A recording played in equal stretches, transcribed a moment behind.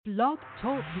Blog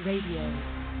Talk Radio.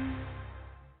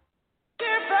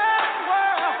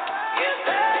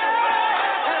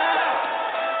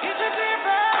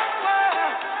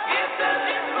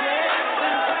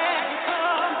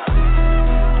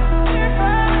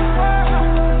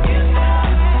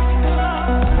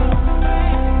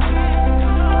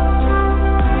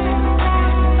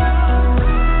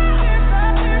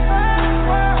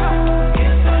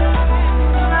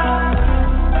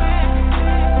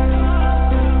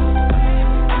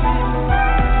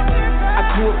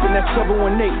 That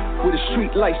 718 where the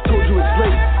street lights told you it's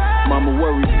late. Mama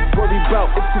worry about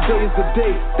if today is the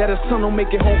day that her son don't make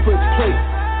it home for his plate.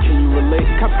 Can you relate?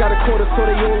 Cops got a quarter so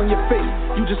they all in your face.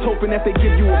 You just hoping that they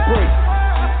give you a break.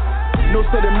 No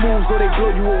sudden moves or they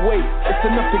blow you away. It's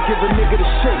enough to give a nigga the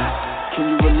shake.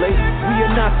 Can you relate? We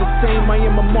are not the same, I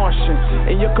am a Martian.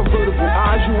 And your convertible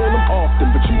eyes, you hold them often.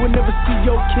 But you will never see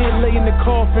your kid lay in the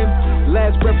coffin.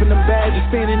 Last breath in them badges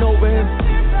standing over him.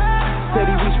 Said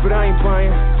he reached, but I ain't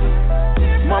buying.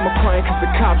 Mama crying cause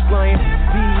the cops lying.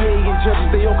 DEA and judges,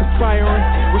 they all conspiring.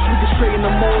 Wish we could straighten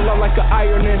them all out like an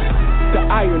ironing. The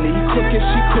irony, he crooked,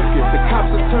 she crooked. The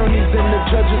cops, attorneys, and the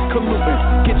judges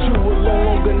colluding. Get you alone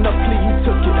long enough, plea you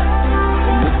took it.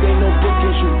 And this ain't no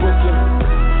bookings, you booking.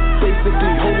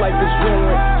 Basically, whole life is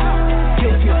ruined.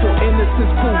 Guilty till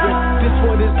innocence proven. This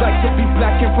what it's like to be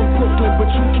black and from Brooklyn.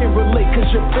 But you can't relate cause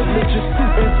your privilege is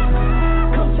student.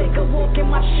 Come take a walk in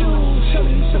my shoes, show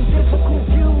you some difficult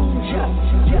views, yeah.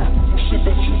 Shit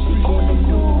that you see on the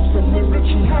news, the lyrics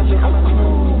you haven't a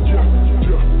clue, yeah.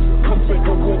 Come take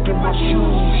a walk in my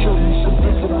shoes, show you some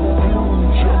difficult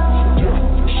views, yeah.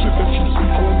 Shit that you see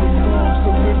on the news,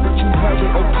 the lyrics you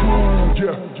haven't a clue,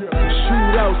 yeah.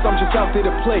 Shootouts, I'm just out there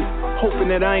to play, hoping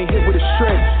that I ain't hit with a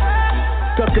stray.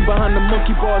 Ducking behind the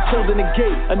monkey bars, holding the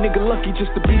gate. A nigga lucky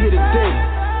just to be here today.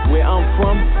 Where I'm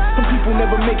from, some people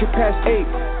never make it past 8.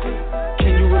 Can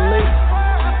you relate?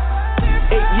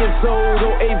 8 years old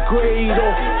or 8th grade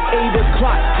or 8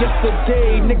 o'clock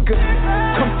yesterday, nigga.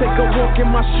 Come take a walk in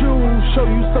my shoes, show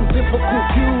you some difficult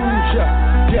views,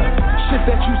 yeah. Shit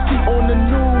that you see on the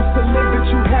news, the limit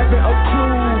you haven't a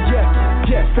clue,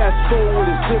 yeah. Fast forward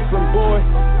is different, boy.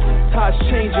 Tides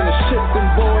changing and shifting,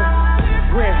 boy.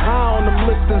 Ran high on them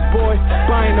listings, boy.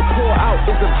 Buying the pour out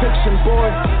is eviction, boy.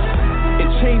 And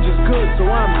change is good, so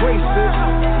I embrace it.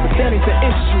 But that ain't the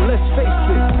issue, let's face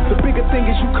it. The bigger thing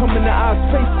is you come in the eyes,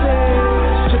 face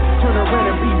it. Just turn around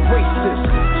and be racist.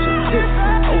 Shit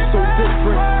different, oh so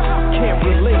different. Can't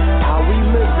relate how we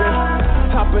living.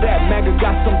 Top of that, MAGA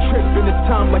got some tripping. It's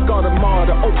time like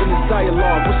Audemars to open this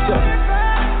dialogue. What's up?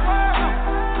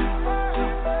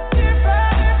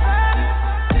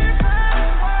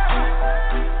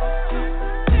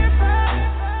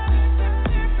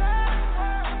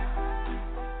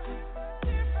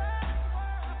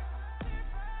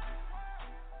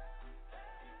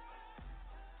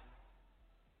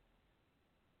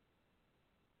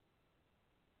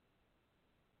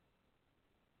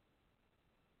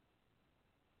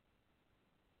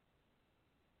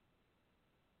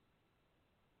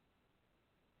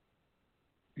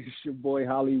 It's your boy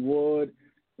Hollywood.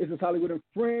 This is Hollywood and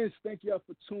Friends. Thank y'all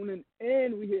for tuning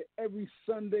in. We here every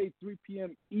Sunday, 3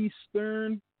 p.m.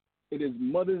 Eastern. It is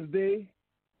Mother's Day,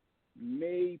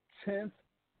 May 10th.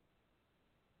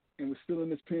 And we're still in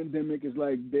this pandemic. It's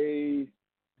like day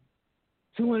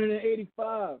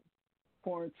 285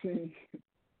 quarantine.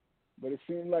 But it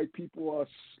seems like people are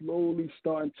slowly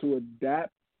starting to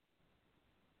adapt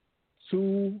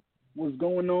to what's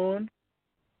going on.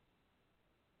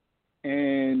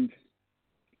 And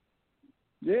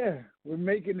yeah, we're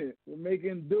making it. We're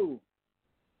making do.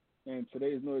 And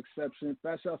today is no exception.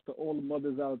 Fast shouts to all the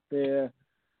mothers out there,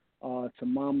 to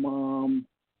my mom,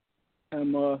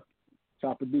 Emma, to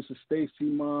our producer Stacy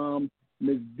mom,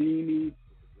 Miss Deanie,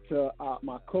 to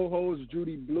my co-host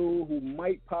Judy Blue, who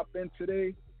might pop in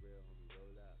today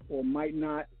or might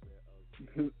not.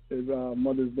 It's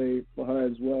Mother's Day for her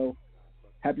as well.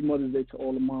 Happy Mother's Day to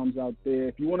all the moms out there.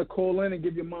 If you want to call in and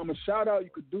give your mom a shout-out,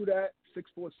 you could do that,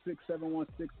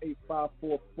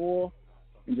 646-716-8544,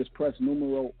 and just press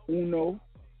numero uno.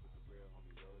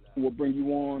 We'll bring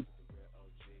you on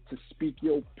to speak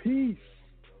your piece.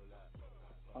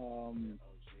 I'm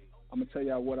going to tell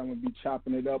y'all what I'm going to be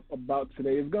chopping it up about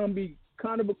today. It's going to be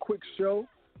kind of a quick show.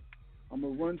 I'm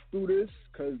going to run through this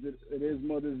because it is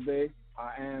Mother's Day.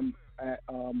 I am at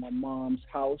my mom's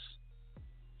house.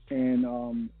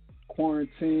 And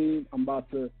quarantine, I'm about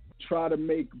to try to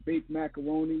make baked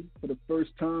macaroni for the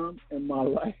first time in my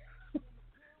life.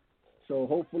 So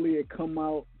hopefully it come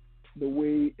out the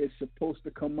way it's supposed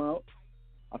to come out.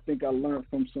 I think I learned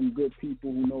from some good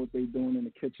people who know what they're doing in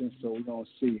the kitchen, so we're going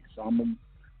to see. So I'm going to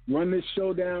run this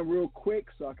show down real quick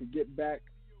so I could get back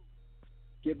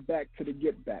to the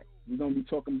get back. We're gonna be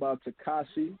talking about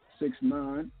Tekashi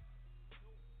 6ix9ine.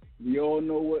 We all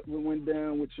know what went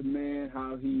down with your man,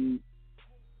 how he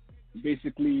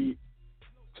basically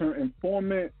turned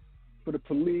informant for the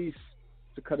police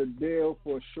to cut a deal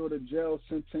for a shorter jail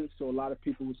sentence. So a lot of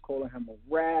people was calling him a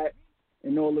rat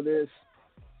and all of this.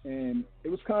 And it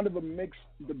was kind of a mixed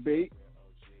debate.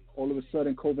 All of a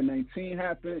sudden, COVID-19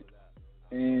 happened,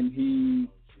 and he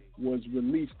was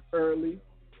released early.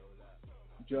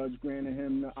 Judge granted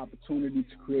him the opportunity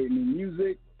to create new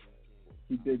music.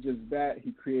 He did just that.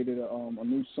 He created a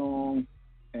new song,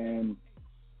 and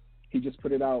he just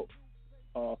put it out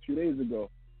a few days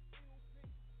ago,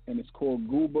 and it's called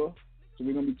Gooba. So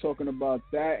we're going to be talking about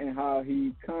that and how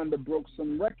he kind of broke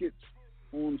some records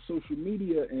on social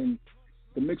media and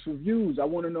the mixed reviews. I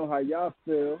want to know how y'all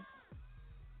feel.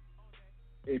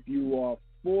 If you are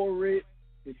for it,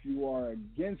 if you are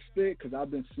against it, because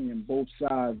I've been seeing both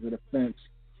sides of the fence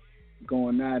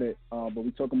going at it. But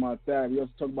we're talking about that. We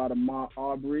also talk about Ahmaud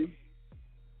Arbery.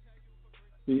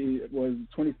 He was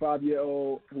a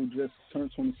 25-year-old who just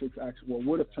turned 26, actually, well,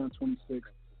 would have turned 26 a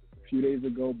few days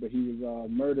ago, but he was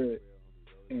murdered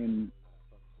in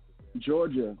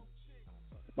Georgia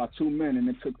by two men. And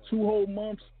it took 2 whole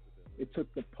months. It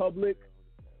took the public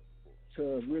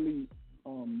to really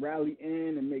rally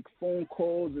in and make phone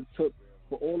calls. It took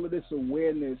for all of this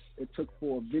awareness. It took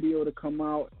for a video to come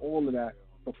out, all of that,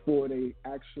 before they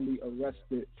actually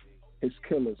arrested his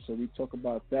killers. So we talk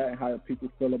about that and how people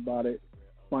feel about it.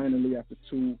 Finally, after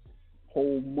 2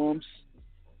 whole months,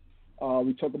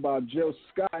 we talk about Jill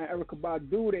Scott and Erykah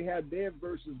Badu. They had their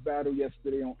Verzuz battle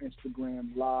yesterday on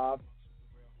Instagram Live.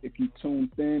 If you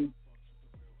tuned in,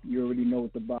 you already know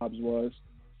what the vibes was.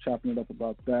 Chopping it up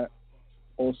about that.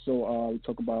 Also, we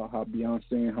talk about how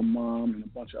Beyonce and her mom and a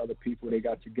bunch of other people, they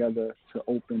got together to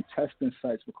open testing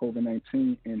sites for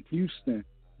COVID-19 in Houston,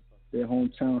 their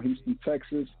hometown, Houston,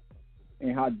 Texas,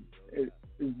 and how it's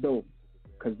dope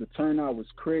because the turnout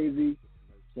was crazy.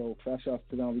 So fast shots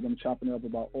to them. We're going to be chopping it up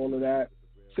about all of that.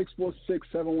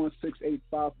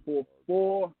 646-716-8544.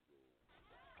 If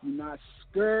you're not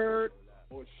scared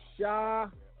or shy,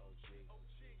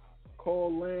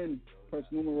 call in, press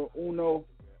numero uno.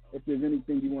 If there's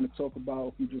anything you want to talk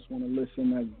about, if you just want to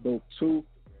listen, that's dope too.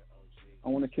 I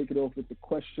want to kick it off with the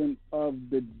question of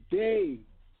the day.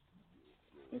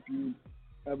 If you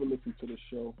ever listen to the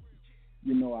show,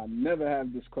 you know I never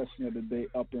have this question of the day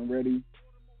up and ready.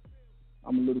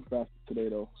 I'm a little faster today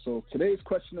though. So today's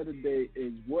question of the day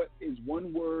is, what is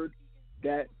one word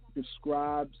that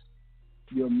describes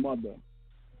your mother?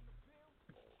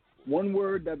 One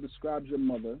word that describes your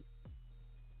mother.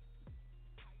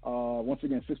 Once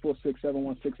again,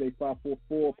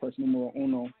 646-716-8544, press numero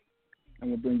uno,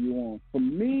 and we'll bring you on. For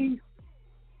me,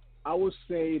 I would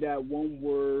say that one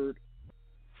word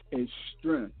is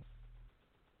strength.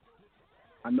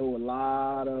 I know a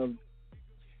lot of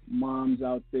moms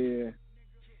out there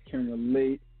can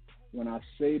relate when I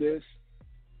say this.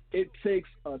 It takes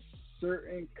a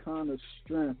certain kind of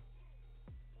strength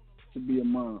to be a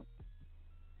mom.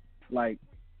 Like,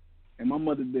 and my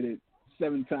mother did it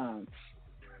 7 times.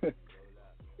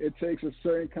 It takes a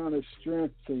certain kind of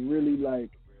strength to really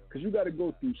because you got to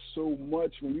go through so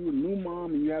much. When you're a new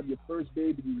mom and you have your first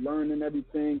baby, you learning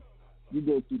everything. You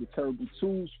go through the terrible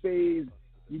twos phase.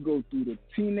 You go through the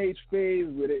teenage phase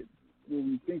where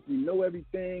we think we know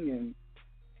everything and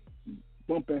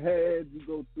bumping heads. You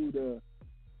go through the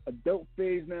adult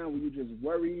phase now where you just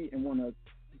worry and want to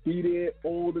be there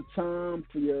all the time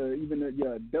for your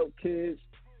adult kids.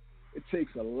 It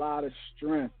takes a lot of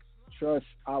strength. Trust,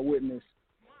 I witnessed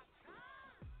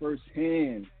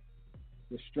firsthand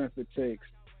the strength it takes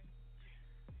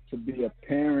to be a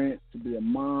parent, to be a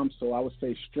mom. So I would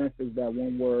say strength is that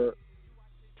one word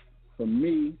for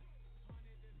me.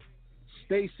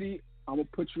 Stacy, I'm going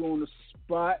to put you on the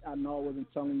spot. I know I wasn't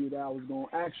telling you that I was going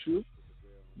to ask you,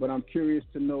 but I'm curious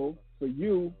to know for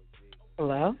you.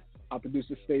 Hello? Our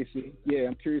producer Stacy. Yeah,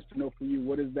 I'm curious to know for you,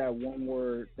 what is that one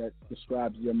word that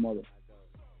describes your mother?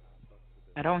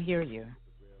 I don't hear you.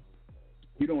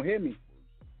 You don't hear me?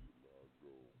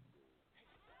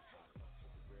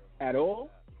 At all?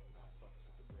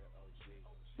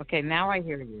 Okay, now I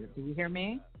hear you. Do you hear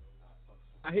me?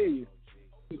 I hear you.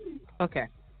 Okay.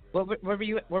 What were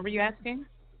you asking?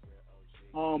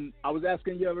 I was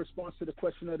asking your response to the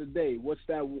question of the day. What's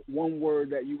that one word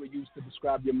that you would use to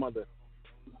describe your mother?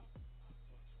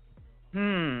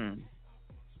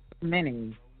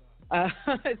 Many.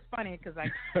 It's funny because I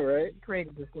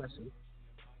created this question.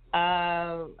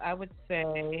 I would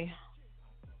say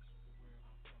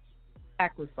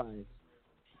sacrifice.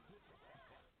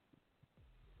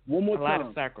 One more time. A lot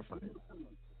of sacrifice.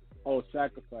 Oh,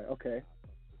 sacrifice. Okay.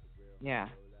 Yeah.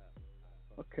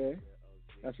 Okay.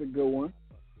 That's a good one.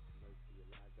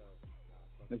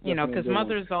 Because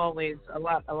mothers always a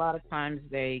lot of times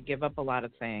they give up a lot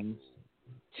of things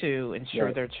to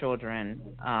ensure their children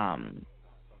are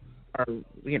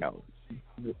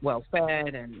well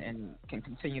fed and can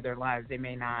continue their lives. They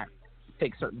may not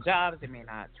take certain jobs, they may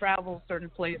not travel certain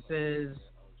places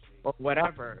or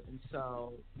whatever. And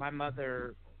so my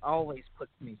mother always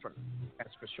puts me first,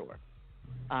 that's for sure.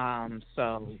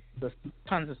 So there's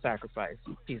tons of sacrifice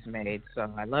she's made.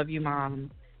 So I love you,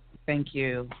 Mom. Thank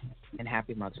you, and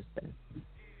happy Mother's Day.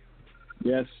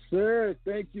 Yes, sir.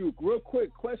 Thank you. Real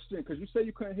quick question, because you said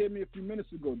you couldn't hear me a few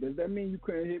minutes ago. Does that mean you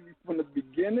couldn't hear me from the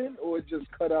beginning, or it just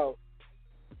cut out?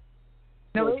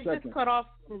 No, it just cut off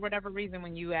for whatever reason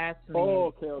when you asked me.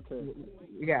 Oh, okay.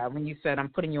 Yeah, when you said, I'm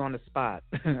putting you on the spot.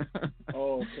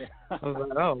 Oh, okay. I was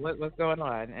like, oh, what's going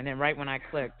on? And then right when I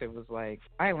clicked, it was like,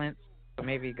 silence. So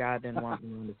maybe God didn't want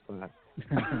me on the spot.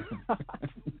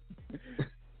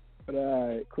 But all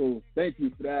right, cool. Thank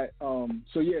you for that.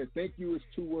 Thank you is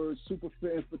 2 words, super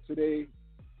fitting for today.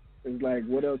 It's like,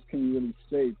 what else can you really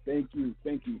say? Thank you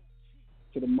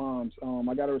to the moms.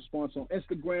 I got a response on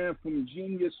Instagram from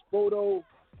Genius Photo.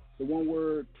 The one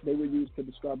word they would use to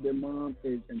describe their mom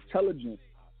is intelligent.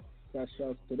 That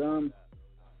shouts to them.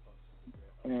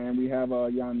 And we have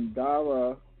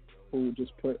Yandara, who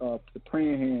just put up the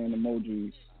praying hand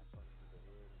emojis.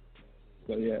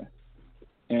 So yeah,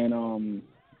 and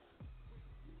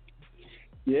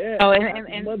yeah. Oh,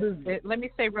 and let me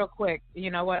say real quick. You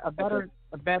know what? A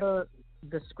better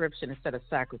description instead of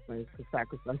sacrifice, because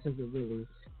sacrifice doesn't really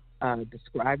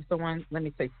describe someone. Let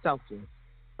me say selfless.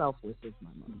 Selfless is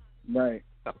my mom. Right.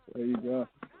 Selfless. There you go.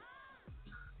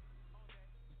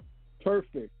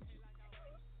 Perfect.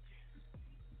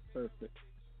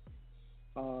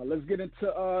 Let's get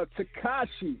into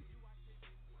Tekashi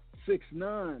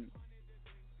 6ix9ine.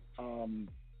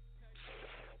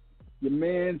 Your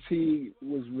man, he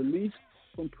was released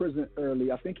from prison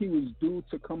early. I think he was due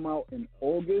to come out in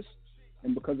August,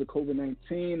 and because of COVID-19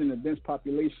 and the dense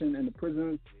population in the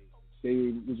prison,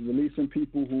 they was releasing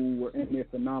people who were in there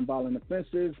for nonviolent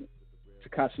offenses.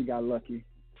 Tekashi got lucky.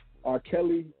 R.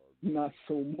 Kelly, not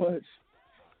so much,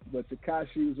 but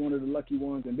Tekashi was one of the lucky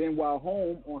ones. And then while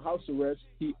home on house arrest,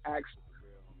 he asked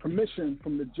permission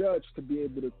from the judge to be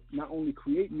able to not only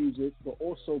create music, but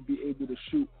also be able to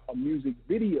shoot a music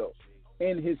video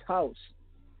in his house.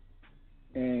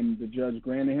 And the judge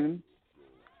granted him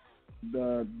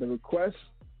the request.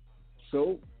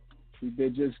 So he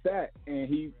did just that. And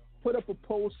he put up a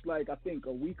post, like, I think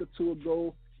a week or two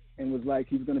ago, and was like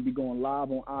he's going to be going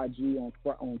live on IG on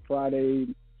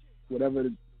Friday,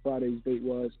 whatever Friday's date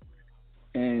was.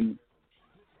 And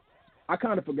I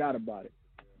kind of forgot about it.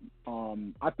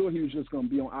 I thought he was just going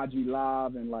to be on IG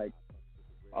Live and, like,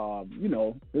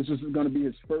 this is going to be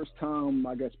his first time,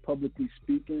 I guess, publicly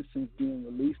speaking since being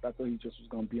released. I thought he just was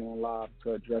going to be on live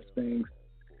to address things.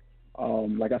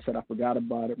 Like I said, I forgot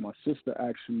about it. My sister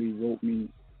actually wrote me,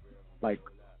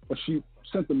 she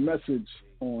sent a message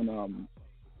on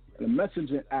the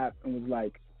messaging app and was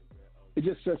like, it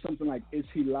just said something like, is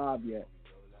he live yet?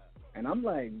 And I'm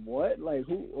like, what? Like,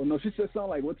 who? Or no, she said something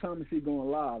like, what time is he going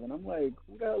live? And I'm like,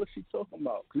 who the hell is she talking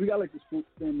about? Because we got, like, this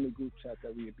family group chat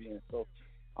that we would be in. So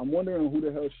I'm wondering who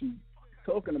the hell she's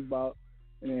talking about.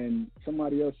 And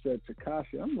somebody else said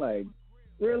Tekashi. I'm like,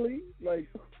 really? Like,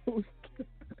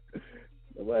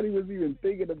 nobody was even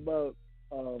thinking about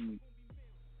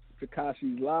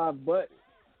Tekashi's live, but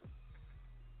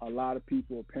a lot of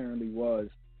people apparently was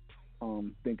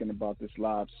thinking about this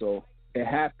live. So it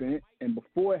happened, and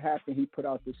before it happened, he put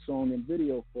out this song and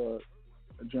video for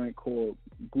a joint called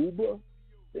Gooba, I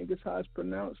think is how it's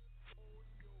pronounced.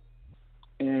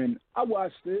 And I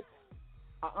watched it.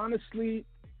 I'm going to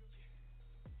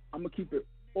keep it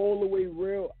all the way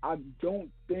real. I don't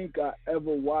think I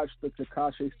ever watched the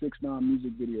Tekashi 6ix9ine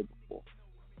music video before.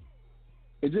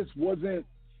 It just wasn't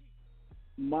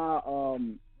my,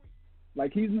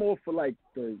 he's more for, like,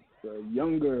 the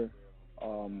younger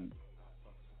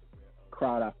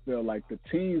crowd, I feel like the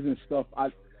teens and stuff. I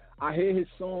hear his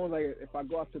songs, like, if I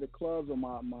go out to the clubs or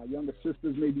my younger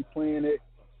sisters may be playing it,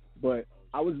 but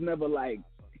I was never, like,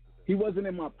 he wasn't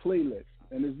in my playlist.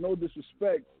 And there's no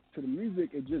disrespect to the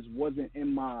music, it just wasn't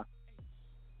in my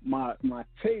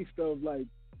taste of, like,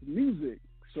 music.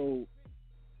 So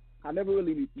I never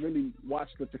really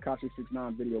watched the Tekashi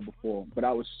 6ix9ine video before, but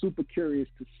I was super curious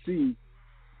to see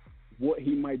what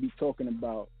he might be talking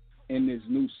about in this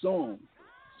new song.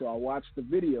 So I watched the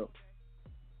video,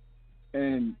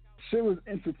 and shit was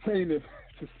entertaining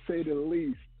to say the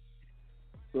least.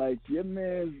 Like your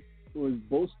man was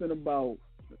boasting about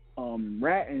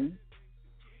ratting.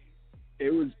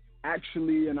 It was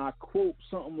actually, and I quote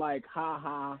something like "ha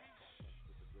ha,"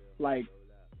 like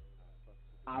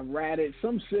I ratted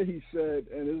some shit he said,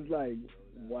 and it's like,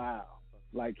 wow.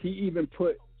 Like he even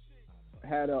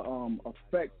had a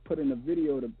effect put in a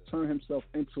video to turn himself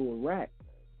into a rat.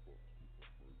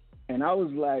 And I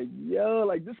was like, yo,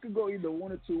 like this could go either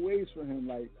one or two ways for him.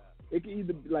 Like it could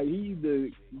either like he either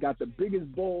got the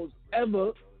biggest balls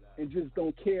ever and just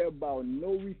don't care about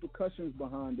no repercussions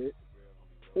behind it,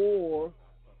 or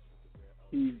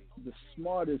he's the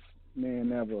smartest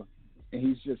man ever, and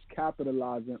he's just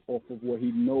capitalizing off of what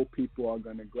he know people are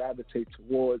gonna gravitate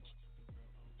towards.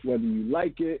 Whether you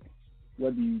like it,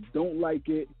 whether you don't like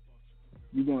it,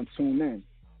 you're gonna tune in.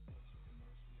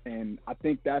 And I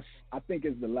think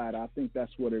it's the latter. I think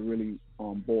that's what it really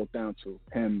boiled down to.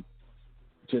 Him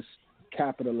just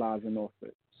capitalizing off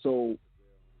it. So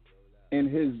in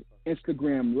his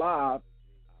Instagram live,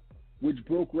 which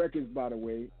broke records by the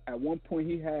way, at one point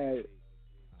he had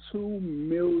 2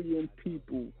 million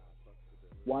people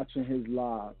watching his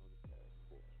live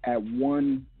at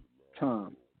one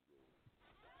time.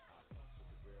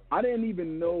 I didn't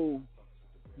even know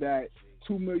that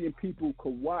 2 million people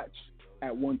could watch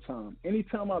at one time.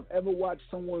 Anytime I've ever watched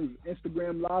someone's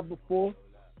Instagram live before,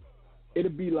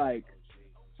 it'd be like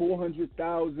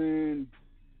 400,000,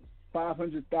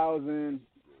 500,000,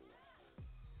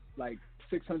 like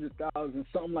 600,000,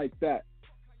 something like that.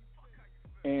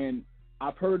 And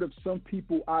I've heard of some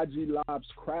people IG lives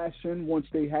crashing once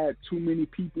they had too many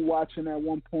people watching at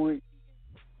one point.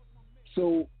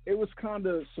 So it was kind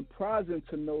of surprising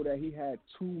to know that he had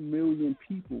 2 million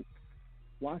people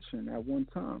watching at one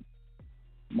time.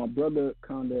 My brother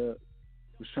kind of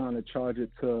was trying to charge it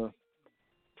to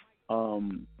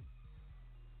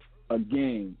a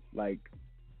game. Like,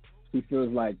 he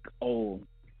feels like, oh,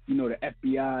 you know, the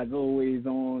FBI is always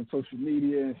on social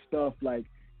media and stuff. Like,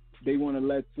 they want to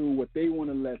let through what they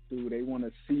want to let through. They want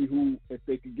to see if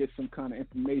they could get some kind of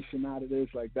information out of this.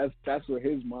 Like, that's what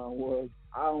his mind was.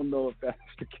 I don't know if that's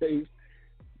the case,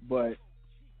 but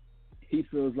he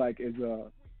feels like it's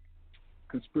a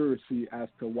conspiracy as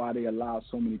to why they allow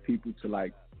so many people to,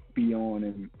 like, be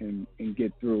on and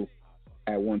get through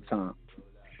at one time.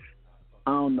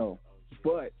 I don't know.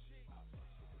 But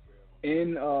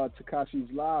in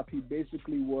Tekashi's live, he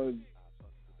basically was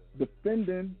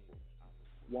defending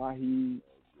why he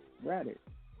ratted.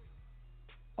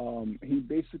 He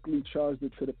basically charged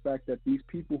it to the fact that these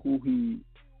people who he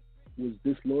was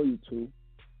disloyal to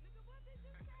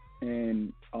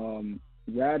and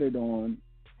ratted on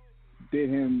did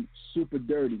him super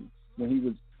dirty when he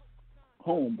was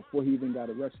home before he even got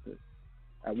arrested.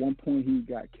 At one point, he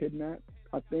got kidnapped,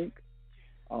 I think.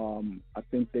 I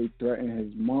think they threatened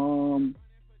his mom.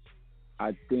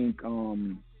 I think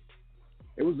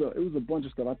it was a bunch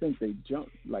of stuff. I think they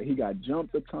jumped, like he got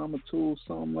jumped a time or two,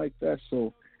 something like that.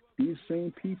 So these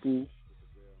same people,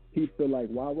 he feel like,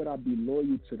 why would I be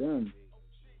loyal to them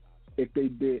if they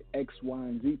did X, Y,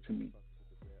 and Z to me?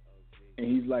 And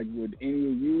he's like, would any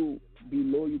of you be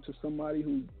loyal to somebody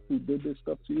who did this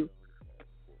stuff to you?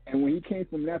 And when he came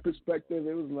from that perspective,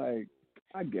 it was like,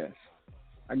 I get it.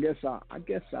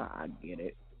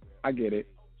 I get it.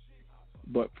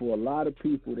 But for a lot of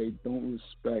people, they don't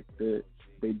respect it.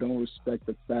 They don't respect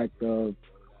the fact of,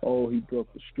 oh, he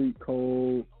broke the street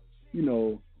code. You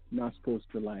know, not supposed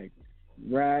to, like,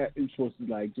 rat. You're supposed to,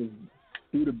 like, just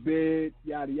do the bid,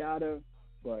 yada, yada.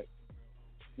 But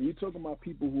when you're talking about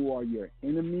people who are your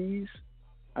enemies,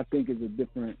 I think it's a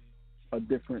different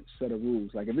set of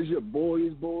rules. Like, if it's your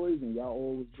boys and y'all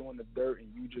always doing the dirt and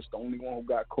you just the only one who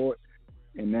got caught,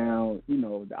 and now, you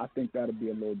know, I think that'll be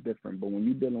a little different. But when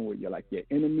you're dealing with your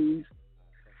enemies,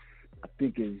 I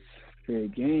think it's fair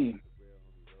game.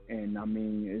 And, I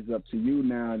mean, it's up to you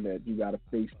now that you got to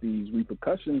face these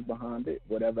repercussions behind it,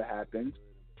 whatever happens,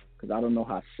 because I don't know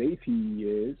how safe he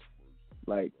is.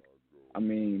 Like, I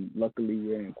mean, luckily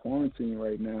we're in quarantine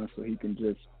right now, so he can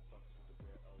just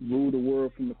rule the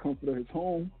world from the comfort of his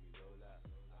home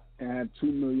and have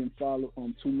 2 million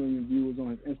viewers on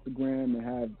his Instagram and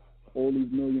have all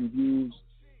these million views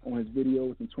on his video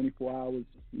within 24 hours.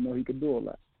 You know, he could do all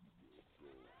that.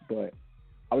 But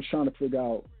I was trying to figure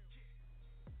out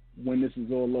when this is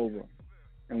all over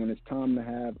and when it's time to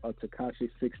have a Tekashi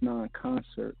 6ix9ine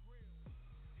concert,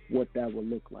 what that would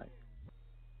look like.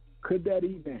 Could that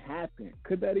even happen?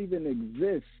 Could that even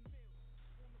exist?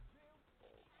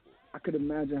 I could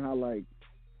imagine how, like,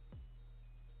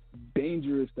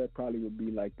 dangerous that probably would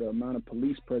be, like the amount of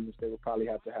police presence they would probably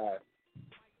have to have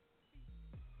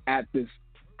at this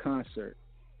concert.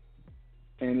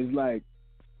 And it's like,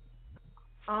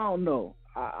 I don't know.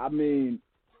 I mean,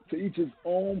 to each his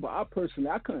own. But I personally,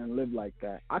 I couldn't live like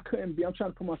that. I couldn't be. I'm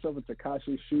trying to put myself in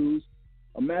Tekashi's shoes.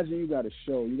 Imagine you got a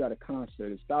show, you got a concert.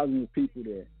 There's thousands of people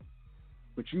there,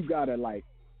 but you gotta like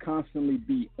constantly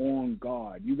be on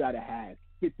guard. You gotta have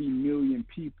 50 million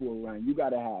people around. You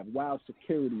gotta have wild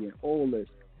security and all this.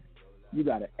 You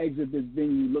gotta exit this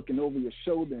venue looking over your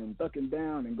shoulder and ducking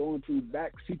down and going through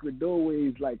back secret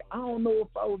doorways. Like I don't know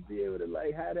if I would be able to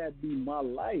like have that be my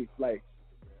life. Like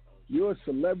you're a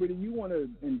celebrity, you want to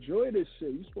enjoy this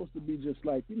shit. You're supposed to be just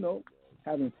like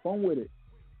having fun with it.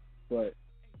 But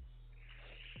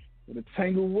with a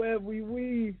tangled web we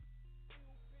weave,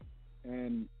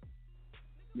 and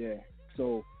yeah.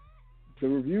 So the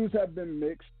reviews have been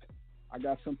mixed. I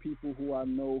got some people who I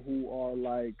know who are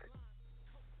like,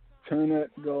 turn that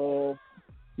go,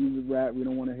 he's a rat, we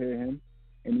don't want to hear him.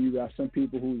 And you got some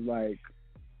people who's like,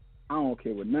 I don't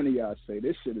care what none of y'all say,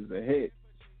 this shit is a hit.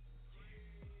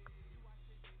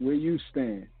 Where you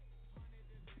stand?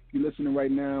 If you're listening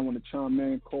right now, I want to chime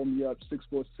in, call me up,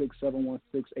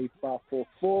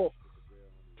 646-716-8544.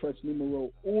 Press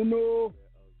numero uno.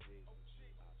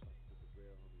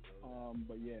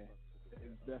 But yeah,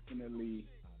 it's definitely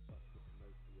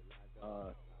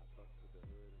a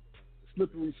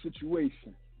slippery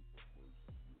situation.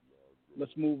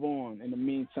 Let's move on. In the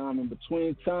meantime, in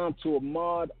between time, to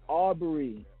Ahmaud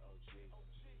Arbery,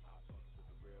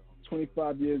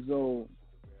 25 years old,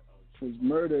 was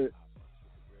murdered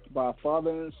by a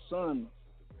father and son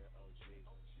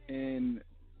in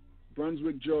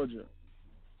Brunswick, Georgia.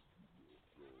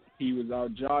 He was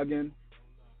out jogging.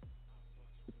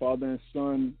 The father and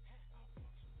son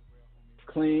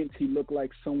claimed he looked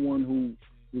like someone who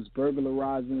was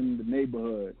burglarizing the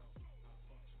neighborhood.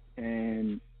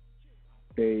 And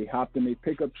they hopped in a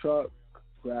pickup truck,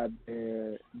 grabbed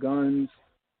their guns,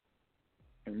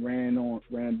 and ran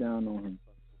down on him.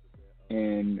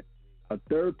 And a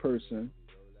third person,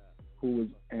 who was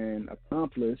an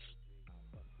accomplice,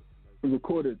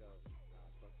 recorded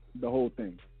the whole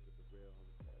thing.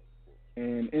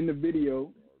 And in the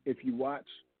video, if you watch,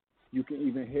 you can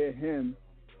even hear him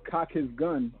cock his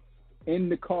gun in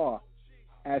the car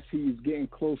as he's getting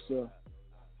closer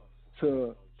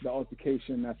to the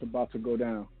altercation that's about to go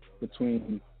down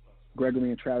between Gregory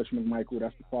and Travis McMichael,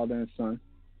 that's the father and son,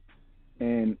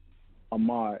 and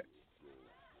Ahmaud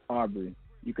Arbery.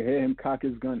 You can hear him cock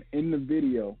his gun in the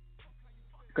video.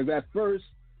 Because at first,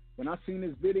 when I seen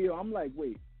this video, I'm like,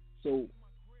 wait, so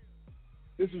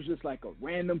this was just like a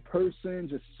random person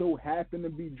just so happened to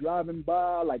be driving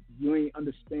by? Like, you ain't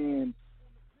understand,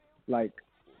 like,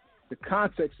 the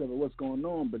context of it, what's going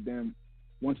on. But then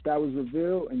once that was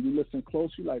revealed and you listen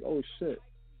close, you're like, oh, shit,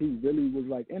 he really was,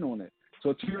 like, in on it. So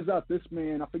it turns out this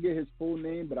man, I forget his full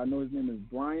name, but I know his name is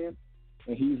Brian,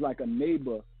 and he's like a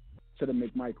neighbor to the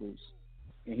McMichaels.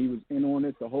 And he was in on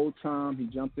it the whole time. He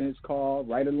jumped in his car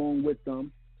right along with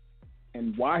them.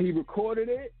 And why he recorded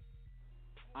it,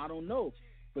 I don't know.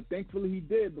 But thankfully he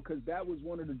did, because that was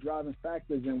one of the driving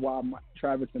factors in why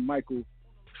Travis and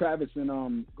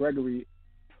Gregory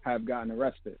have gotten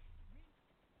arrested.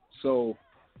 So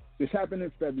this happened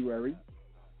in February.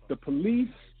 The police,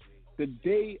 the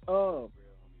day of,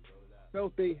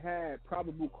 felt they had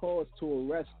probable cause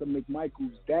to arrest the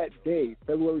McMichaels that day,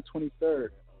 February 23rd.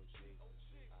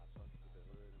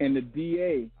 And the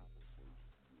DA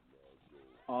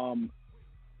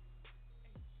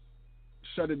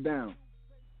shut it down,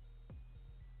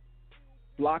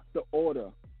 blocked the order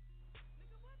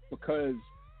because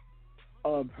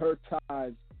of her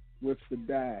ties with the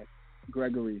dad,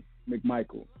 Gregory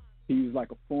McMichael. He was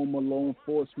like a former law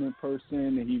enforcement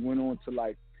person, and he went on to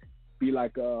like be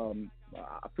like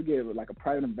I forget, like a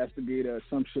private investigator or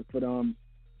some shit for them.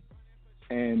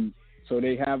 And so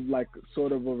they have like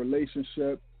sort of a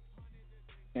relationship,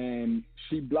 and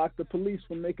she blocked the police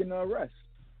from making the arrest.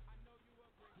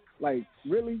 Like,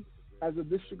 really? As a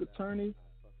district attorney?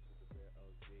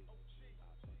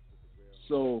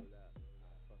 So,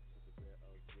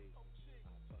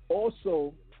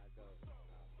 also,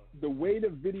 the way the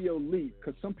video leaked,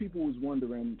 because some people was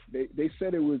wondering, they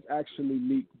said it was actually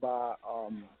leaked by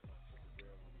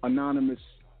anonymous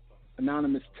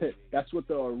tip. That's what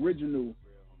the original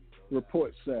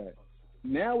report said.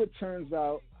 Now it turns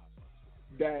out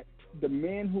that the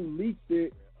man who leaked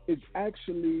it is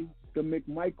actually the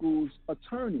McMichaels'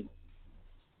 attorney.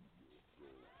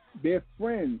 They're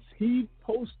friends. He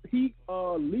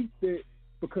leaked it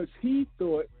because he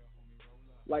thought,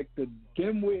 like the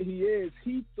dimwit he is,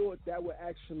 he thought that would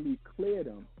actually clear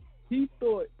them. He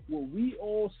thought what we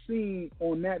all seen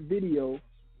on that video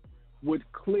would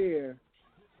clear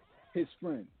his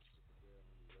friends.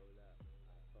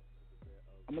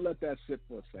 I'm gonna let that sit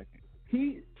for a second.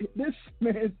 This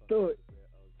man thought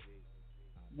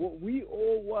what we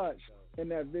all watched in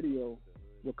that video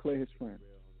would clear his friend.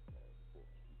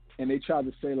 And they tried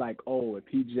to say like, oh, if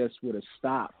he just would have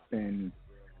stopped and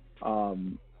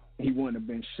he wouldn't have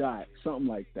been shot, something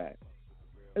like that.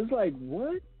 It's like,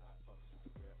 what?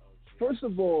 First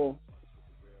of all,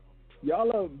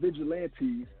 y'all are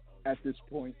vigilantes at this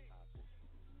point.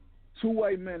 Two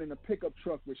white men in a pickup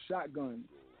truck with shotguns.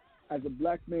 As a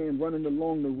black man running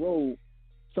along the road,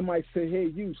 somebody say, hey,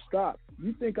 you, stop.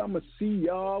 You think I'm going to see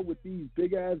y'all with these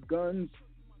big-ass guns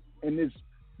in this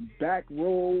back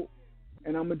road,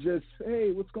 and I'm going to just,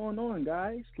 hey, what's going on,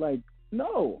 guys? Like,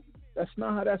 no, that's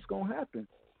not how that's going to happen.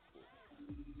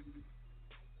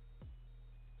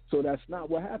 So that's not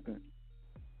what happened.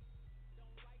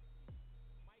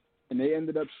 And they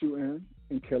ended up shooting him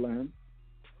and killing him,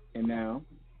 and now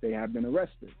they have been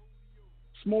arrested.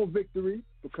 Small victory,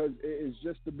 because it is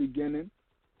just the beginning.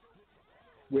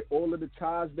 With all of the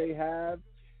ties they have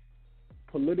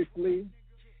politically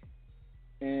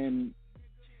and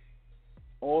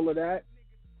all of that,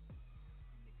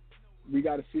 we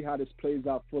got to see how this plays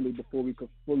out fully before we could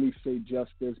fully say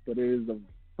justice. But it is the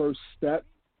first step,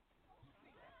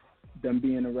 them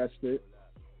being arrested.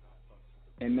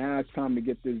 And now it's time to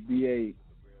get this DA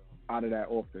out of that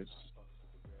office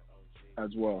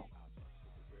as well.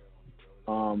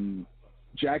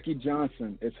 Jackie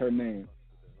Johnson is her name.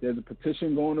 There's a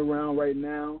petition going around right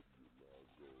now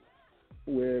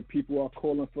where people are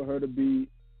calling for her to be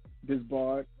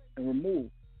disbarred and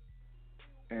removed.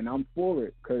 And I'm for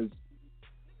it, because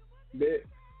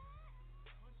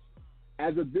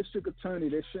as a district attorney,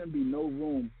 there shouldn't be no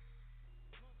room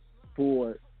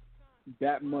for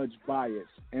that much bias.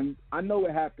 And I know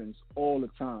it happens all the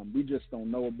time. We just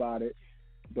don't know about it.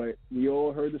 But we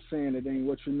all heard the saying, it ain't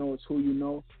what you know, it's who you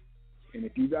know. And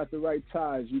if you got the right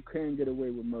ties, you can get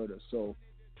away with murder. So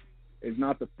it's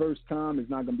not the first time, it's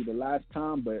not going to be the last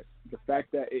time, but the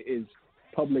fact that it is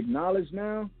public knowledge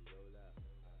now,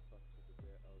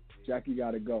 Jackie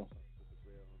got to go.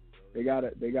 They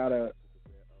gotta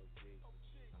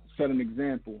set an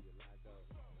example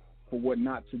for what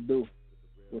not to do,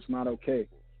 what's not okay.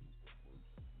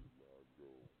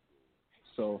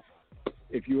 So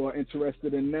if you are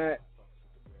interested in that,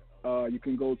 you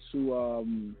can go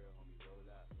to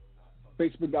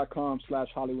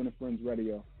Facebook.com/Hollywood and Friends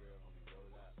Radio.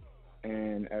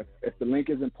 And if the link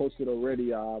isn't posted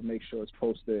already, I'll make sure it's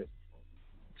posted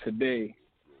today.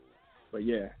 But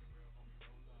yeah,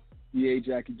 DA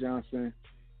Jackie Johnson,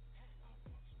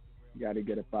 you got to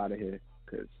get up out of here.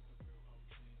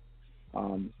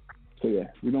 So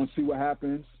yeah, we're going to see what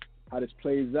happens, how this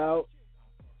plays out.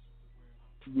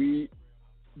 The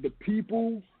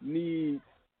people need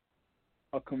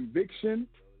a conviction.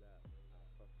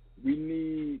 We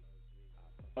need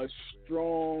a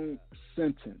strong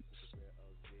sentence.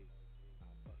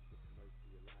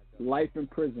 Life in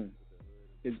prison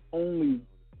is only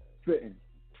fitting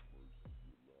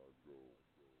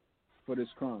for this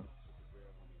crime.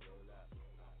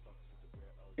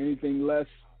 Anything less,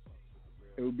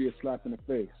 it would be a slap in the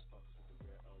face.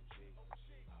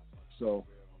 So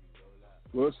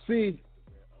we'll see.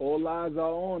 All eyes are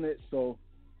on it, so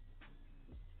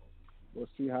we'll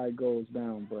see how it goes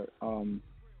down. But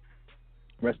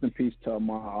rest in peace to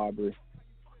Ahmaud Arbery.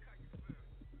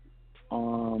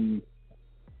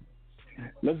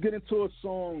 Let's get into a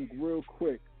song real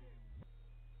quick.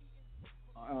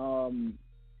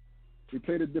 We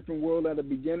played A Different World at the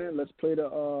beginning. Let's play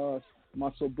the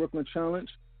My Soul Brooklyn Challenge.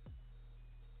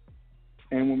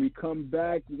 And when we come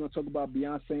back, we're going to talk about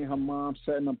Beyonce and her mom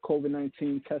setting up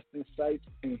COVID-19 testing sites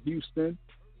in Houston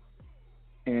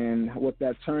and what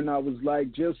that turnout was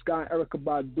like. Jill Scott and Erykah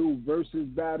Badu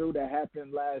Verzuz battle that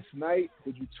happened last night.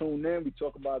 Did you tune in? We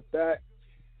talk about that.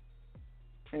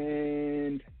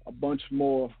 And a bunch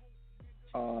more.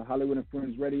 Hollywood and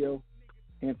Friends Radio.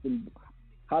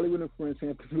 Hollywood and Friends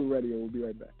Hampton Radio. We'll be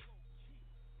right back.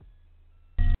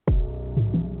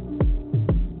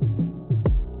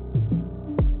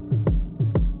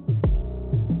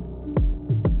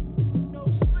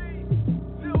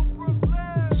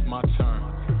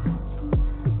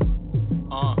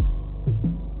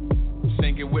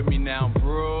 With me now,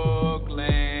 Brooklyn.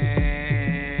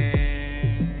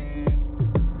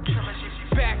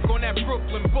 Back on that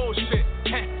Brooklyn bullshit.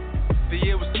 The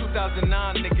year was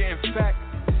 2009, nigga, in fact.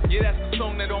 Yeah, that's the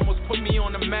song that almost put me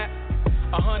on the map.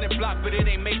 100 block, but it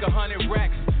ain't make 100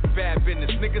 racks. Bad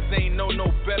business, niggas ain't know no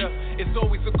better. It's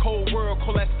always a cold world,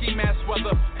 call that ski mask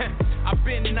weather. I've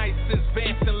been nice since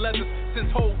Vance and Leathers,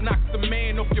 since Hov knocked the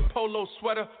man off your polo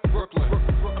sweater. Brooklyn,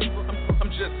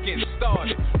 I'm just getting we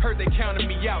started. Heard they counted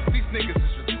me out, these niggas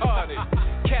is retarded.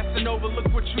 Casting over,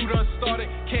 look what you done started.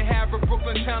 Can't have a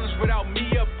Brooklyn challenge without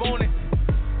me up on it.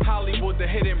 Hollywood, the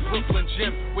hidden Brooklyn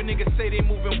gym. When niggas say they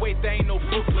moving weight, they ain't no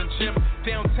Brooklyn gym.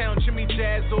 Downtown Jimmy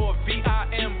Jazz or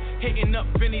VIM. Hitting up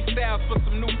Vinny Styles for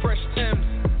some new fresh Timbs.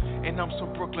 And I'm so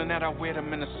Brooklyn that I wear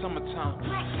them in the summertime.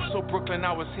 So Brooklyn,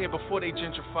 I was here before they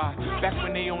gentrified. Back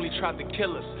when they only tried to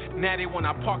kill us. Now they want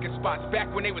our parking spots. Back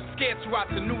when they was scared to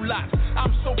out the new lots.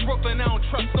 I'm so Brooklyn, I don't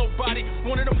trust nobody.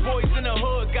 One of them boys in the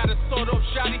hood got a sort of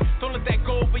shoddy. Don't let that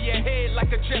go over your head like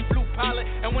a JetBlue pilot.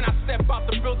 And when I step out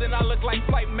the building, I look like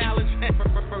Flight Mileage.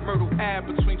 Myrtle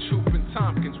Ave between Troop and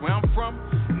Tompkins. Where I'm from,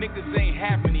 niggas ain't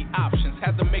have many options.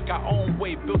 Had to make our own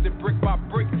way, build it brick by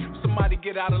brick. Somebody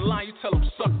get out of line, you tell them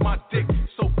suck my dick.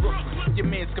 So Brooklyn, your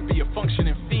mans could be a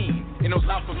functioning fiend. And those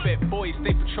alphabet boys,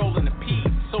 they patrolling the P's.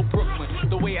 So Brooklyn,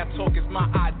 the way I talk is my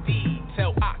ID.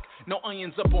 Tell Ock, no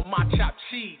onions up on my chopped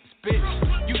cheese,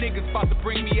 bitch. You niggas about to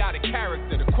bring me out of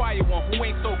character. The quiet one who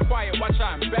ain't so quiet, watch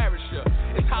I embarrass ya.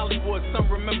 It's Hollywood, some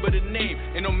remember the name.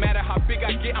 And no matter how big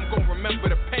I get, I'm gonna remember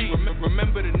the pain.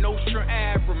 Remember the Nostra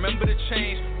Ave, remember the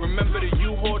change. Remember the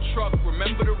U-Haul truck,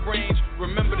 remember the range.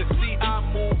 Remember the CI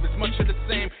move, it's much of the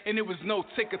same. And it was no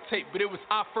ticker tape, but it was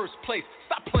our first place.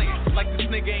 Stop playing like this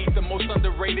nigga ain't the most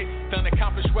underrated. Done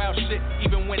accomplished wild shit,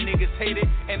 even when niggas hate it.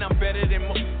 And I'm better than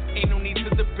most, ain't no need to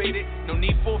debate it. No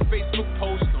need for a Facebook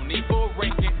post, no need for a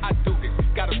ranking. I do this,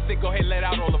 got a stick, go ahead, let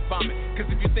out all the vomit. Cause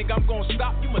if you think I'm gonna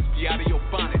stop, you must be out of your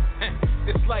bonnet.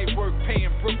 This light work paying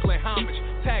Brooklyn homage.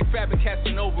 Tag Fabric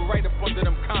casting over right up under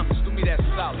them comments. Do me that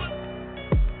solid.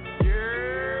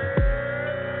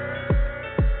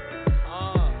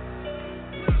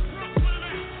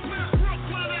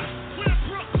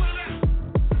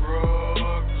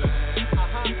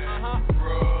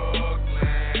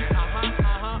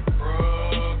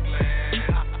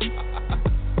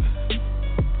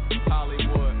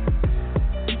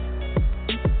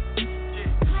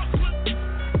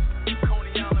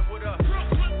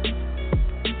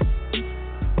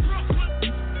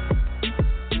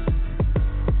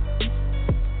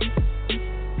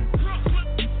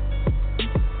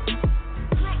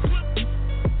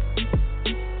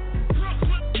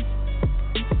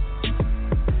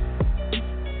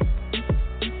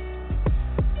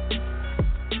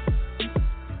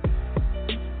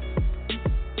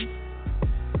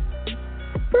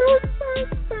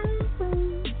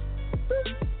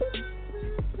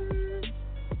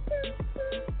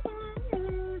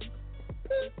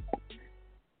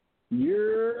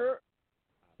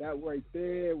 That right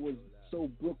there was So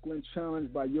Brooklyn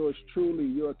Challenge by yours truly.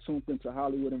 You're tuned into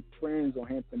Hollywood and Friends on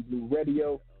Hampton Blue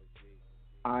Radio.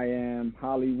 I am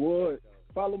Hollywood.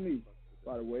 Follow me,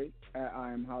 by the way, at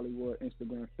I am Hollywood,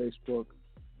 Instagram, Facebook,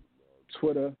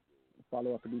 Twitter.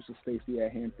 Follow our producer Stacey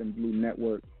at Hampton Blue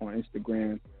Network on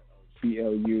Instagram,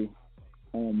 BLU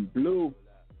on Blue.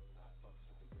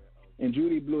 And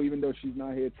Judy Blue, even though she's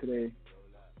not here today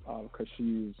because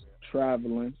she's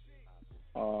traveling,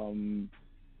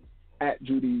 at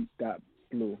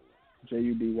judy.blue,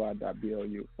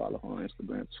 judy.blu. Follow her on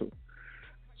Instagram too.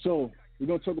 So we're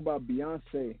going to talk about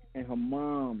Beyonce and her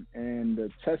mom and the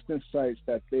testing sites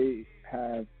that they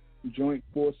have joint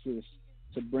forces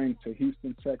to bring to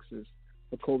Houston, Texas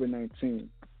for COVID-19.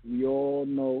 We all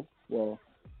know, well,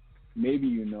 maybe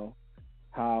you know,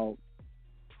 how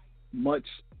much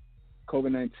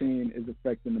COVID-19 is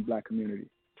affecting the black community.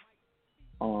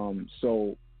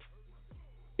 So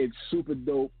it's super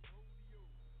dope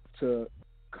to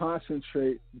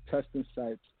concentrate the testing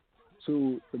sites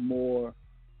to the more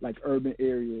like urban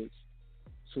areas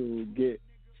to get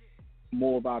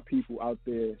more of our people out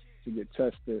there to get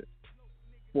tested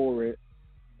for it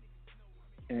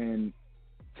and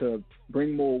to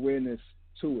bring more awareness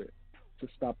to it to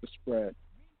stop the spread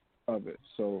of it.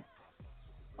 So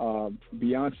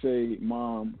Beyonce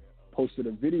mom posted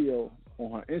a video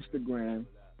on her Instagram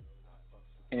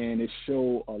and it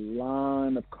showed a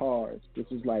line of cars. This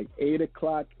is like 8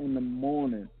 o'clock in the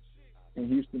morning in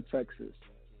Houston, Texas.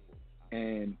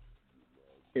 And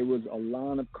it was a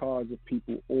line of cars of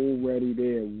people already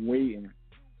there waiting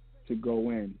to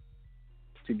go in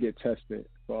to get tested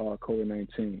for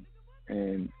COVID-19.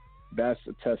 And that's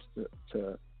a test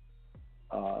to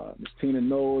Ms. Tina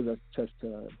Knowles, that's a test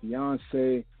to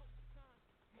Beyonce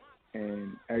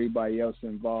and everybody else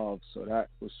involved. So that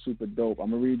was super dope.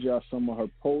 I'm going to read y'all some of her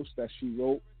posts that she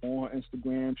wrote on her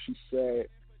Instagram. She said,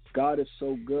 God is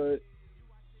so good.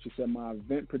 She said, my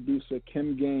event producer,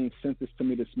 Kim Gaines, sent this to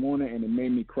me this morning, and it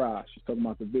made me cry. She's talking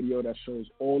about the video that shows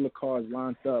all the cars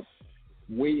lined up,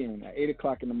 waiting at 8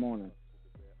 o'clock in the morning.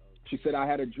 She said, I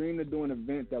had a dream to do an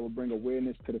event that would bring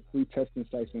awareness to the free testing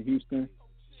sites in Houston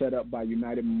set up by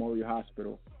United Memorial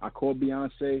Hospital. I called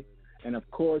Beyonce, and of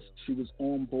course, she was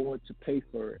on board to pay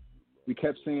for it. We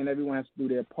kept saying everyone has to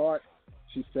do their part.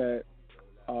 She said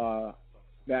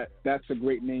that's a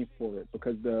great name for it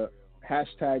because the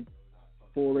hashtag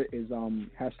for it is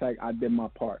hashtag I did my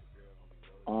part.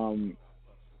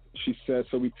 She said,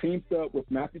 so we teamed up with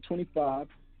Matthew 25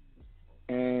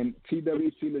 and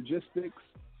TWC Logistics,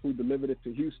 who delivered it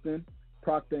to Houston.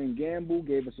 Procter & Gamble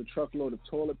gave us a truckload of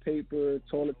toilet paper,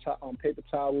 paper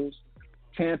towels,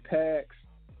 Tampax,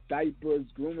 diapers,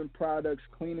 grooming products,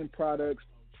 cleaning products,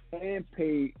 and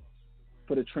paid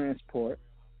for the transport.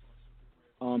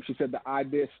 She said the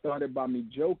idea started by me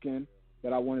joking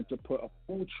that I wanted to put a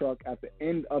food truck at the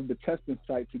end of the testing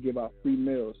site to give out free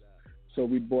meals. So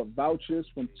we bought vouchers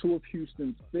from two of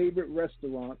Houston's favorite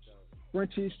restaurants,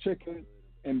 Frenchie's Chicken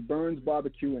and Burns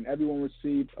Barbecue, and everyone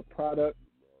received a product,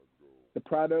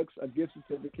 a gift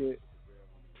certificate,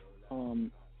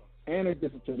 and a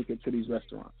gift certificate to these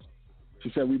restaurants.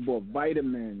 She said we bought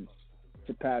vitamins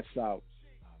to pass out.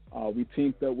 We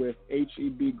teamed up with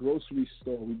HEB Grocery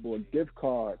Store. We bought gift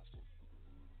cards.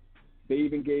 They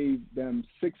even gave them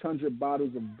 600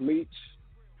 bottles of bleach.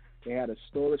 They had a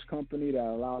storage company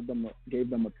that gave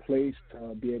them a place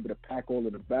to be able to pack all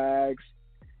of the bags.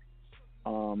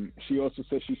 She also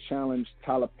said she challenged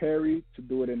Tyler Perry to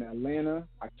do it in Atlanta,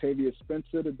 Octavia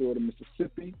Spencer to do it in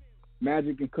Mississippi,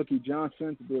 Magic and Cookie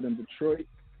Johnson to do it in Detroit.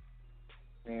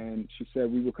 And she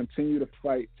said we will continue to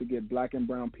fight to get black and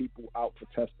brown people out for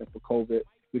testing for COVID.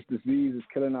 This disease is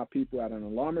killing our people at an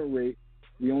alarming rate.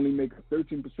 We only make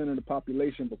 13% of the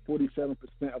population, but 47%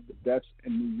 of the deaths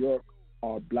in New York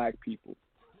are black people.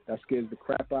 That scares the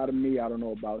crap out of me. I don't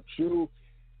know about you.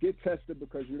 Get tested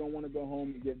because you don't want to go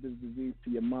home and get this disease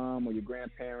to your mom or your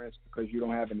grandparents because you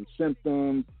don't have any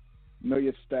symptoms. Know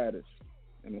your status.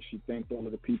 And then she thanked all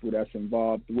of the people that's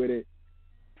involved with it.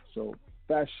 So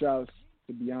fast shouts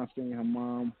to Beyonce and her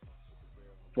mom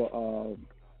for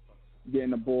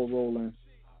getting the ball rolling.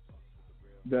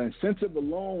 The incentive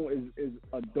alone is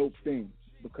a dope thing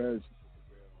because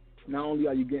not only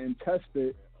are you getting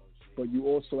tested, but you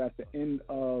also, at the end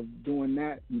of doing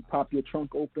that, you pop your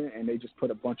trunk open and they just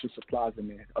put a bunch of supplies in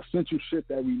there. Essential shit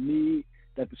that we need,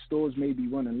 that the stores may be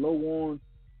running low on,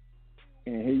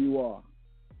 and here you are,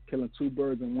 killing two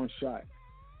birds in one shot.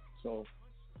 So,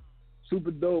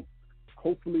 super dope.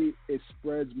 Hopefully it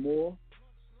spreads more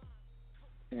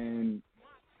and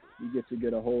we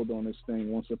get a hold on this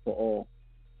thing once and for all.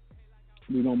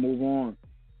 We're going to move on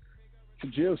to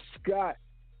Jill Scott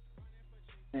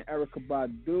and Erykah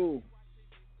Badu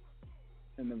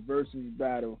in the Verzuz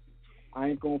battle. I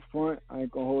ain't gonna front. I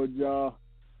ain't gonna hold y'all.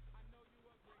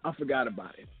 I forgot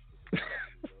about it.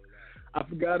 I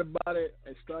forgot about it.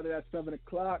 It started at 7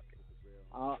 o'clock.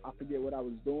 I forget what I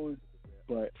was doing,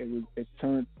 but it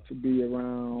turned to be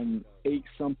around 8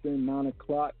 something, 9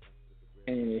 o'clock,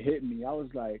 and it hit me. I was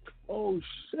like, oh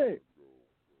shit!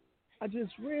 I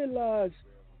just realized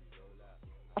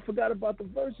I forgot about the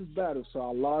Verzuz battle, so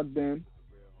I logged in.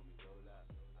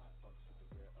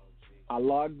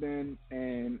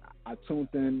 And I tuned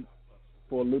in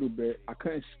for a little bit. I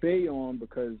couldn't stay on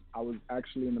because I was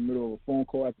actually in the middle of a phone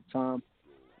call at the time,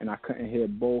 and I couldn't hear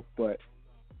both. But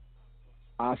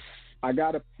I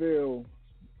got a feel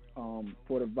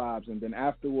for the vibes, and then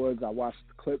afterwards I watched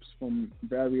clips from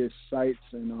various sites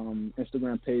and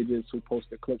Instagram pages who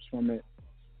posted clips from it,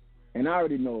 and I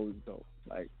already know it was dope.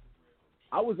 Like,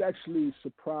 I was actually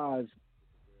surprised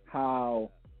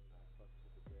how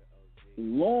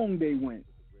long they went.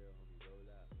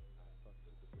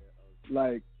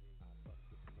 Like,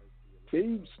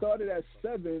 they started at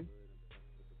 7.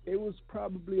 It was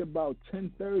probably about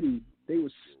 10:30. They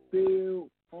were still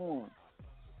on.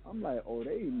 I'm like, oh,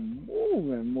 they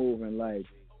moving. Like,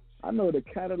 I know the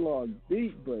catalog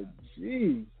deep, but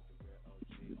gee,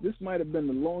 this might have been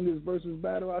the longest Verzuz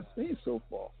battle I've seen so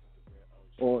far.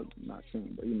 Or not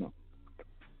seen, but you know.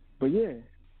 But yeah,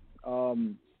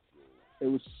 it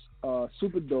was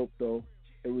super dope though.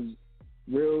 It was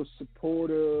real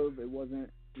supportive. It wasn't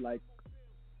like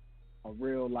a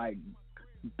real like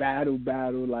battle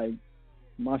like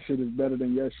my shit is better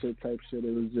than your shit type shit.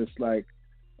 It was just like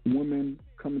women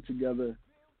coming together,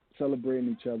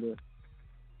 celebrating each other,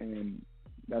 and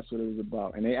that's what it was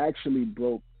about. And they actually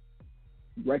broke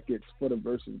records for the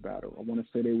Verzuz battle. I want to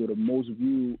say they were the most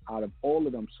viewed out of all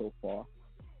of them so far.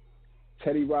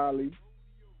 Teddy Riley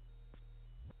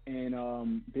and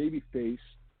Babyface,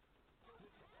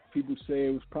 people say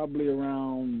it was probably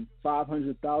around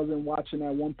 500,000 watching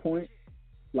at one point.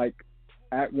 Like,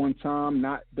 at one time,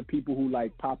 not the people who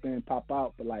like pop in, pop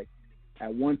out, but like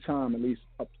at one time at least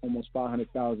up almost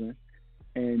 500,000.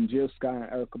 And Jill Scott and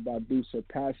Erykah Badu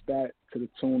surpassed that to the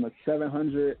tune of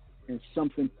 700 and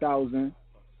something thousand.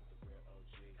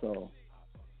 So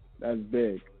that's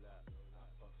big,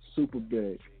 super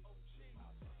big,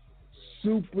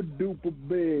 super duper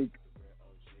big.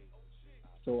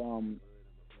 So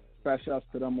fat shouts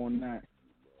to them on that.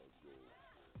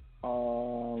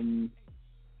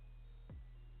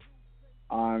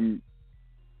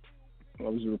 I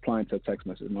was replying to a text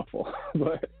message, my fault.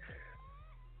 But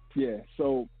yeah,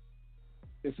 so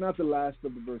it's not the last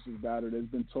of the Verzuz battle. There's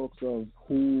been talks of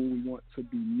who we want to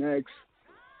be next,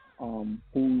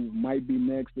 who might be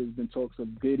next. There's been talks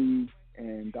of Diddy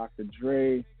and Dr.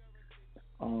 Dre.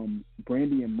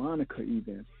 Brandy and Monica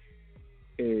even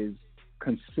is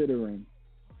considering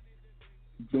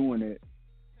doing it.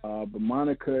 But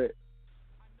Monica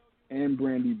and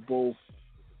Brandy both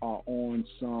are on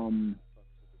some.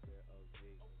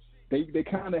 They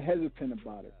kind of hesitant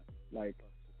about it, like,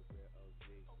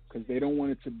 because they don't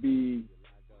want it to be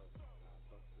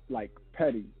like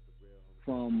petty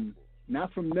from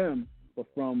not from them but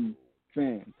from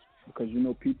fans, because you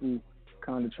know people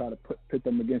kind of try to pit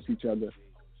them against each other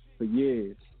for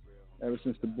years, ever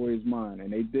since The Boy Is Mine,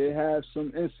 and they did have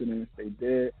some incidents. They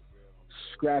did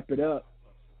scrap it up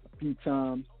a few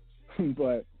times,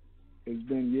 but it's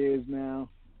been years now.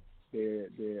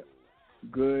 They're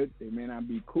good. They may not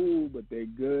be cool, but they're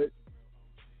good.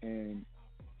 And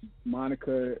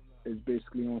Monica is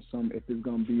basically on some, if it's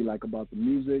gonna be like about the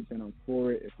music, then I'm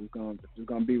for it. If it's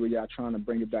gonna be where y'all trying to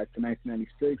bring it back to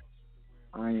 1996,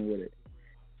 I ain't with it.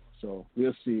 So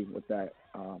we'll see what that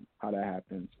how that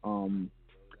happens.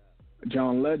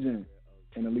 John Legend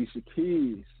and Alicia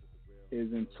Keys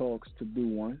is in talks to do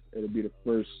one. It'll be the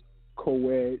first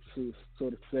co-ed, so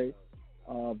to say,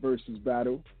 versus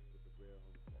battle.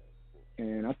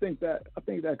 And I think that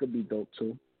could be dope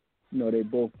too. You know, they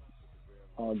both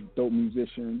are dope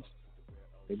musicians.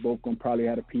 They both gonna probably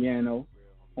have a piano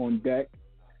on deck.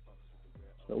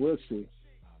 So we'll see.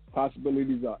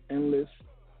 Possibilities are endless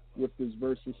with this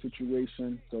versus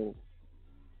situation. So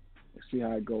we'll see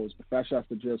how it goes. But fast shots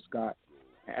to Jill Scott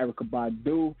and Erykah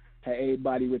Badu had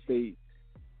everybody with their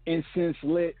incense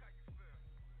lit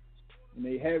and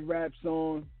they head wraps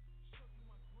on,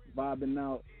 vibing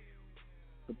out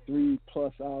for 3+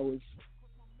 hours.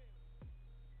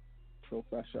 So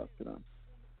fast shots to them.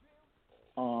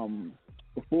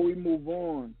 Before we move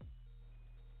on,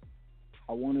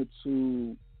 I wanted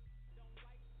to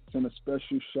send a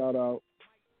special shout out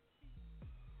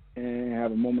and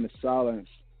have a moment of silence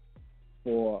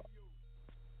for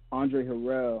Andre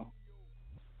Harrell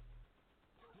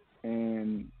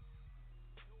and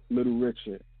Little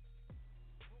Richard.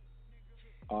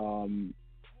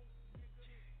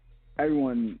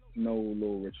 Everyone know who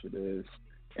Little Richard is,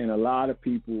 and a lot of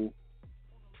people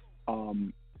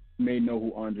may know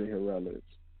who Andre Harrell is.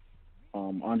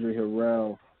 Andre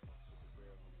Harrell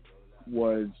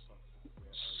was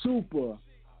super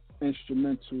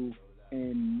instrumental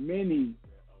in many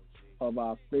of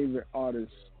our favorite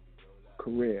artists'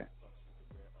 career.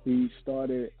 He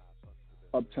started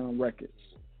Uptown Records.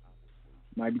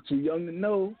 Might be too young to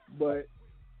know, but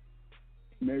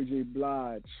Mary J.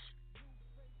 Blige,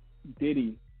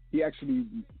 Diddy, he actually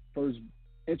first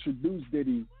introduced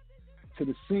Diddy to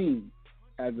the scene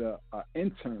as a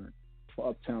intern for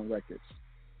Uptown Records.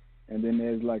 And then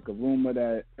there's like a rumor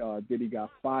that Diddy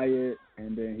got fired,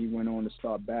 and then he went on to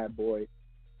start Bad Boy.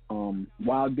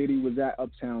 While Diddy was at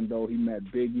Uptown, though, he met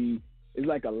Biggie. It's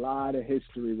like a lot of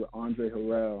history with Andre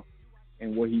Harrell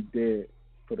and what he did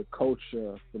for the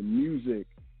culture, for the music.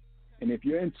 And if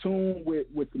you're in tune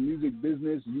with the music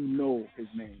business, you know his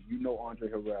name. You know Andre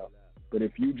Harrell. But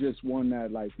if you just one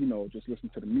that, like, you know, just listen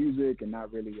to the music and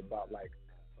not really about, like,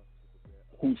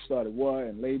 who started what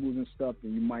and labels and stuff,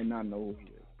 then you might not know who he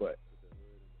is. But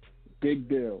big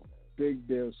deal,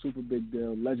 super big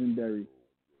deal, legendary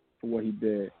for what he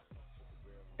did.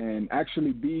 And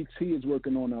actually, BET is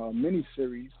working on a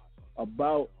mini-series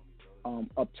about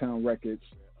Uptown Records.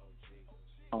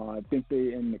 I think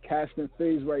they're in the casting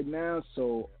phase right now,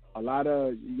 so a lot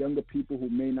of younger people who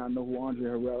may not know who Andre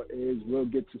Harrell is will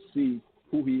get to see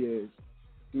who he is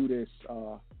through this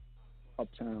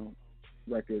Uptown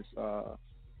Records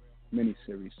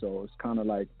miniseries. So it's kind of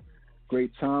like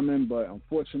great timing, but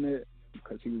unfortunate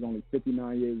because he was only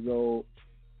 59 years old.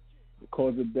 The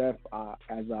cause of death,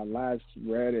 as I last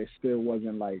read, it still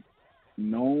wasn't like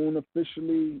known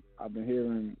officially. I've been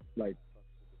hearing like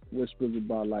whispers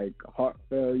about like heart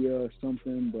failure or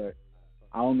something, but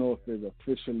I don't know if it's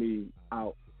officially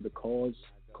out the cause,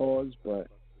 but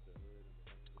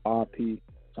R.P.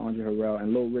 to Andre Harrell,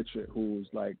 and Lil Richard, who's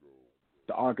like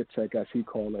the architect, as he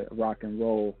called it, rock and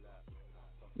roll,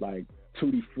 like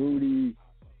Tutti Frutti.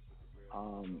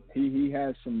 He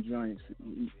has some joints.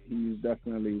 He's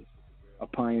definitely a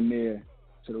pioneer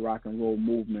to the rock and roll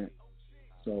movement.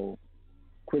 So,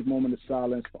 quick moment of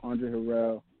silence for Andre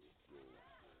Harrell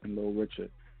and Lil Richard.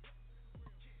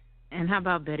 And how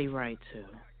about Betty Wright too?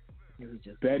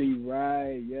 Betty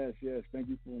Wright, yes. Thank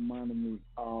you for reminding me.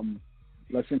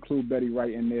 Let's include Betty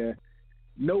Wright in there.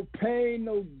 No pain,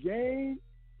 no gain.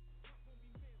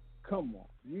 Come on,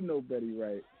 you know Betty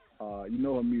Wright. You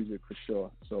know her music for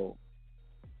sure. So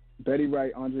Betty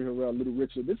Wright, Andre Harrell, Little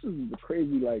Richard. This is the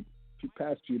crazy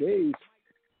past few days.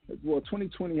 Well,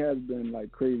 2020 has been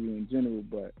like crazy in general,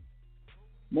 but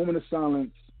moment of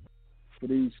silence for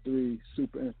these three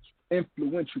super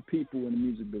influential people in the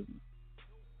music business.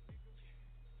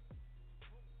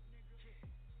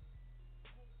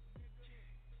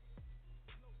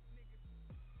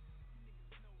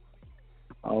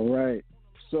 All right.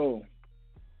 So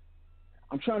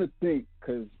I'm trying to think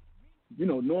because,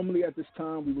 normally at this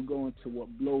time we would go into what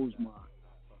blows mine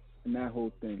and that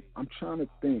whole thing. I'm trying to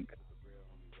think.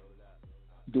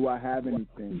 Do I have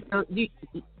anything?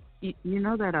 You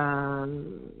know that, I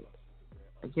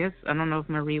guess, I don't know if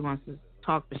Marie wants to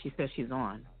talk, but she says she's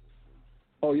on.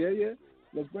 Oh, yeah.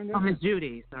 Let's bring her. Oh, Miss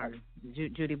Judy, sorry.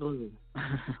 Judy Blue.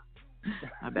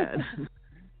 My bad.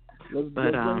 Let's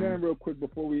bring her in real quick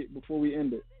before we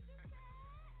end it.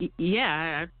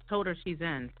 Yeah, I told her she's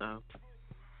in, so.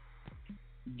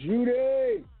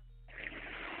 Judy!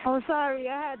 Oh, sorry,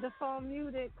 I had the phone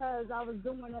muted because I was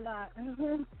doing a lot.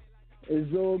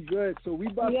 It's all good. So we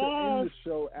about to end the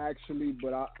show, actually,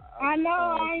 but I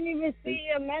know, I didn't even see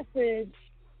your message.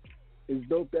 It's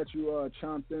dope that you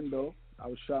chimed in, though. I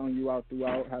was shouting you out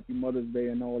throughout. Happy Mother's Day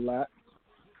and all that.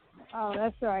 Oh,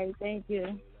 that's right. Thank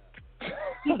you.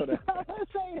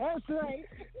 That's right.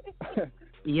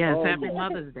 Yes, Happy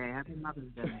Mother's Day. Happy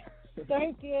Mother's Day.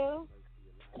 Thank you.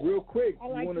 Real quick, I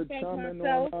like you want to chime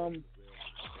myself. in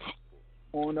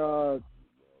on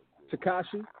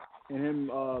Tekashi and him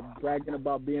bragging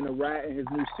about being a rat in his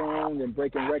new song and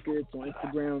breaking records on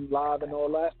Instagram Live and all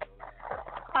that?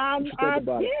 What you think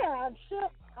about it?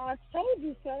 I told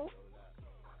you so.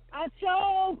 I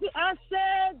said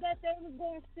that they was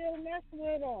going to still mess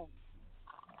with him.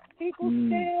 People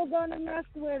still going to mess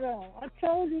with him. I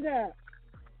told you that.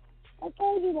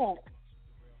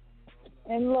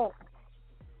 And look,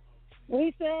 what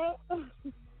he said,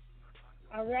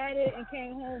 I read it and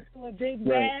came home to a big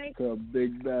bag. To a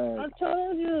big bag. I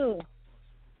told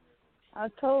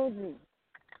you.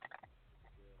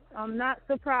 I'm not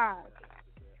surprised.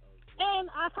 And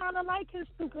I kind of like his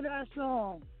stupid ass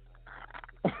song.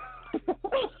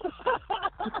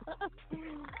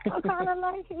 I kind of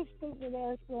like his stupid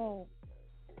ass song.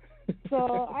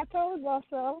 So I told y'all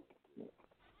so.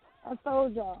 I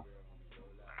told y'all.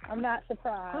 I'm not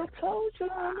surprised. I told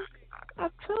y'all.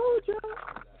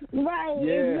 Right,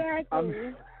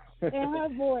 exactly. In her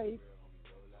voice.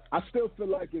 I still feel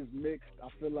like it's mixed. I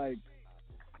feel like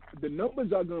the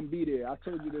numbers are going to be there. I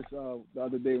told you this the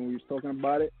other day when we was talking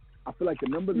about it. I feel like the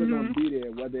numbers are going to be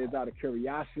there, whether it's out of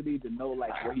curiosity to know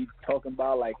like what he's talking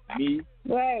about, like me,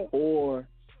 right, or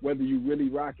whether you really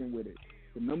rocking with it.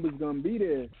 The numbers going to be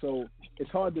there, so it's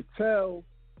hard to tell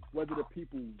whether the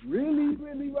people really,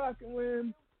 really rocking with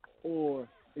him, or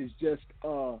it's just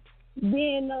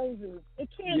being nosy. It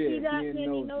can't be that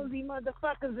many nosy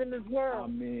motherfuckers in this world. I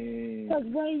mean, because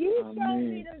when you showed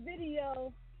me the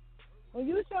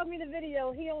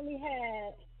video, he only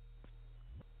had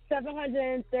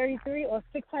 733 or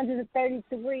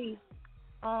 633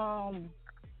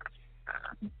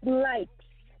 likes,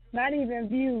 not even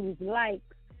views,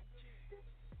 likes.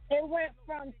 It went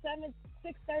from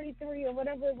 633 or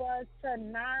whatever it was to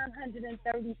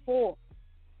 934.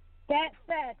 That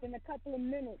fast in a couple of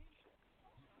minutes.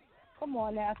 Come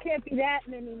on now, can't be that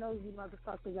many nosy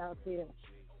motherfuckers out there.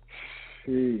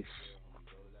 Jeez.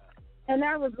 And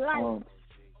that was likes.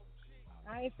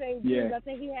 I ain't say views. I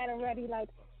think he had already like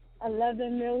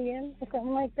 11 million or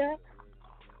something like that.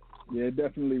 Yeah, it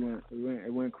definitely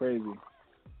went crazy.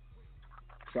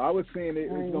 So I was saying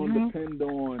it's going to depend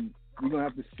on, we're going to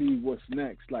have to see what's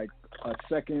next, like a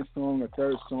second song, a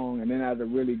third song, and then I have to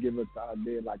really give us the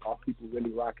idea, like, are people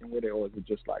really rocking with it, or is it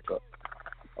just like a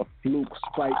fluke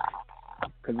spike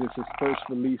because it's his first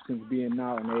release since being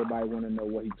out and everybody want to know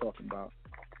what he's talking about.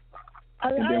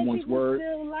 And then once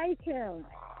still like him.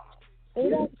 They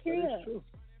don't care.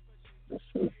 That's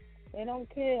true. They don't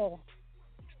care.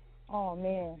 Oh,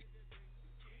 man.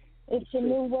 It's a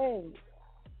new wave.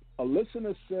 A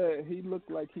listener said he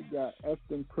looked like he got effed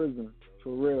in prison.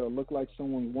 For real. Looked like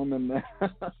someone's woman man.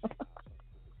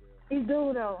 He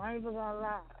do though. I ain't even gonna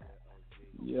lie.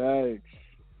 Yikes.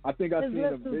 I think I His seen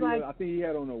a lips was video. like- I think he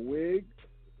had on a wig.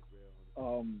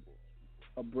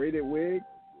 A braided wig.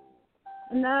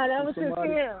 Nah, that was his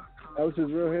Somebody- hair. That was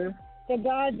his real hair? The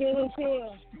guy did his hair.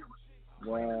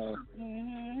 Wow.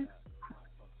 Mhm.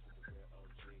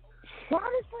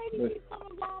 Why this lady keep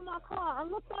coming behind my car? I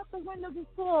looked out the window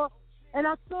before and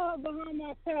I saw her behind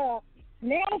my car.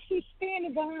 Now she's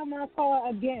standing behind my car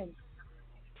again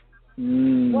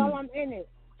while I'm in it.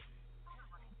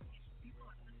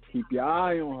 Keep your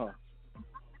eye on her.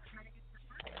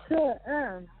 Sure.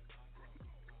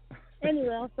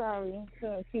 Anyway, I'm sorry.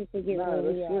 So keep forgetting Nah, where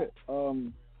that's we are. it.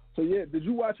 So yeah, did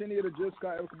you watch any of the Jill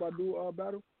Scott Erykah Badu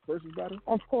battle? Versus battle?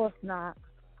 Of course not.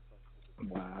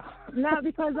 Wow. Not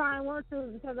because I didn't want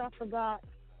to, because I forgot.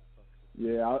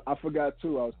 Yeah, I forgot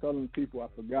too. I was telling people I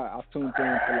forgot. I tuned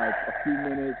in for like a few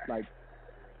minutes, like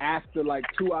after like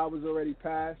 2 hours already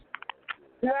passed.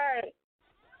 Right.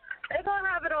 They're going to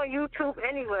have it on YouTube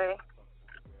anyway.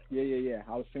 Yeah.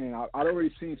 I was saying I'd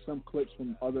already seen some clips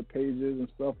from other pages and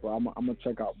stuff, but I'm gonna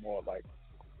check out more like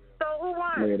So who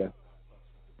won? later.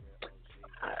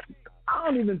 I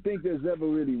don't even think there's ever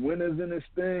really winners in this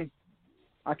thing.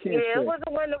 I can't say. Yeah, it was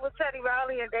a winner with Teddy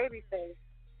Riley and Babyface.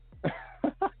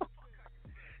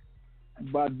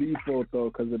 By default, though,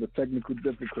 because of the technical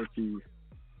difficulties.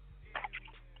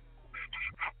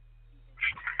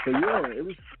 So yeah, it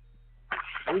was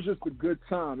just a good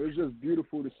time. It was just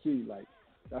beautiful to see. Like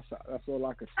that's all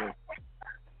I could say.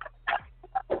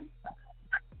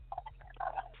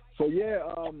 So yeah,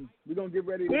 we're gonna get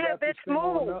ready to wrap this thing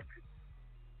on up.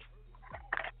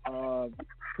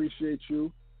 Appreciate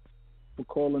you for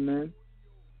calling in,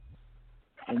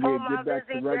 and we'll get back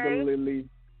to regularly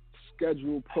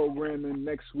scheduled programming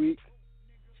next week.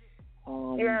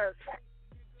 Yes.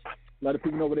 Let the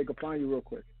people know where they can find you real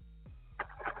quick.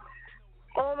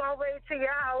 On my way to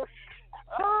your house.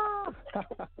 Oh.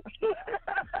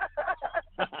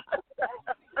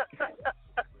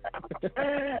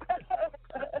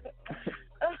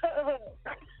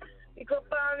 You can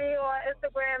find me on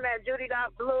Instagram at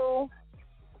Judy.Blue,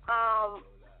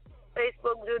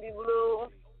 Facebook Judy Blue,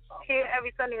 here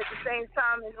every Sunday at the same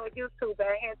time, and on YouTube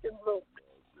at Hampton Blue.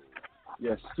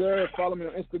 Yes, sir. Follow me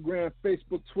on Instagram,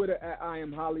 Facebook, Twitter at I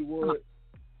Am Hollywood,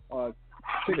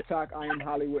 TikTok I Am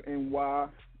Hollywood NY.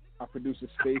 Our producer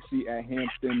Stacy at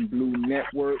Hampton Blue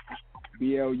Network,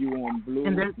 BLU on Blue,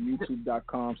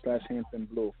 YouTube.com/Hampton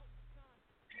Blue.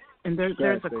 And there's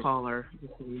a caller,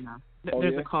 just so you know.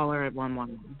 There's a caller at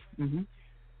 111. Mm-hmm.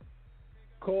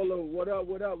 Caller, what up?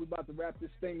 We about to wrap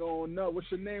this thing on up. What's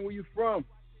your name? Where you from?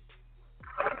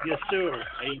 Yes, sir.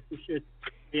 I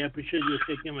appreciate you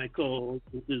taking my call.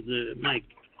 This is Mike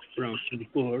from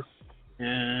Singapore.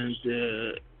 And,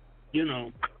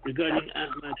 regarding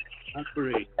Ahmaud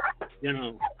Arbery,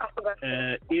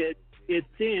 it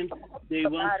seems they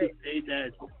want to say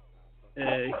that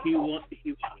he was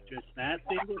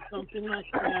trespassing or something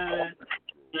like that.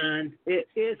 And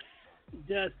it's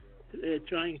just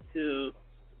trying to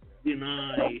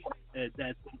deny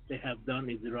that what they have done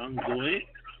is wrongdoing.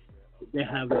 They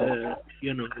have,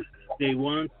 they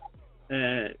want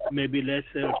maybe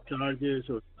lesser charges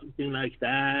or something like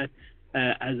that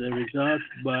as a result.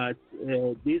 But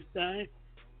this time,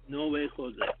 no way,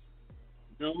 Jose.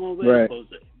 No way, right.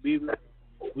 Jose.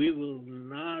 We will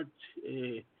not,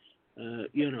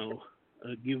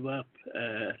 give up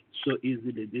so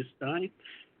easily this time.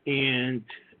 And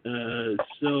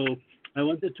so I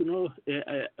wanted to know,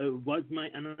 was my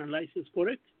analysis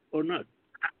correct or not?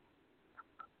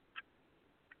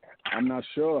 I'm not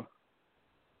sure.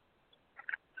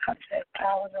 I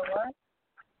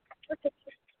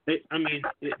mean,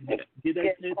 did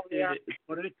I say it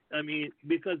correct? I mean,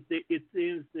 because it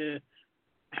seems the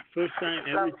first time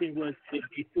everything was,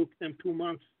 it took them 2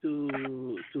 months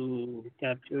to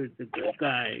capture the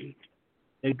guys,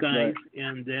 right.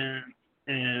 And then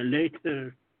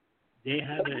later they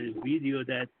have a video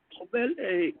that,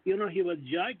 he was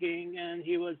jogging and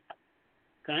he was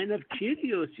kind of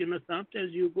curious.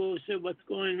 Sometimes you go say what's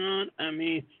going on. I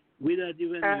mean, without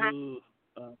even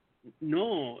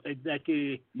know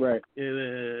exactly. Right.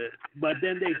 But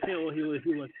then they say, he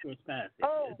was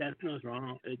trespassing. That's not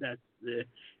wrong.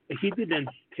 He didn't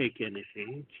take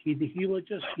anything. He was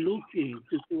just looking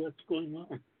to see what's going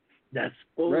on. That's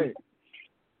all. Right.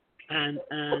 And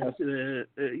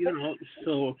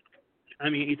so, I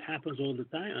mean, it happens all the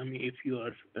time. I mean, if you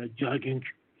are jogging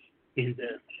in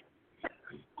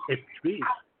the street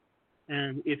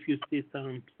And if you see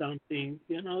something,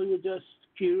 you just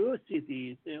curiosity.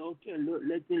 You say, okay, look,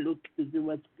 let me look to see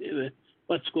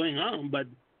what's going on. But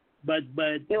by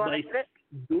doing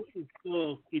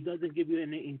so, it doesn't give you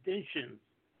any intention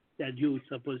that you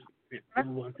supposed you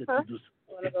wanted to do.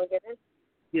 Want to go get it?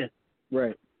 Yes.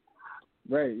 Right.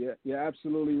 Yeah, you're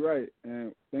absolutely right.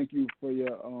 And thank you for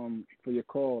your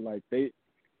call. Like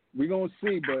we're gonna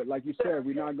see, but like you said,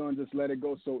 we're not gonna just let it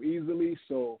go so easily.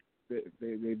 So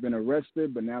they've been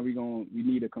arrested, but now we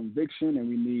need a conviction, and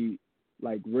we need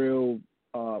like a real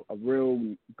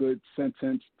good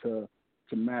sentence to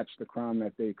match the crime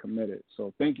that they committed.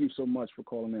 So thank you so much for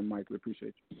calling in, Mike. We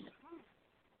appreciate you.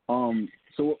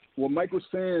 So what Mike was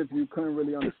saying, if you couldn't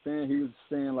really understand, he was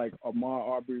saying like Ahmaud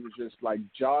Arbery was just like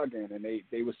jogging, and they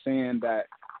were saying that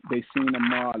they seen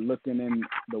Ahmaud looking in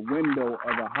the window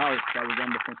of a house that was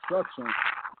under construction.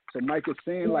 So Mike is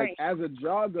saying like as a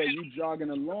jogger, you jogging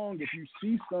along, if you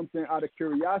see something out of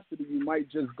curiosity, you might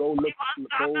just go and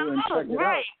check it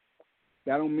out.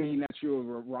 That don't mean that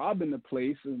you're robbing the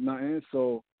place or nothing.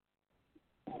 So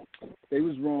they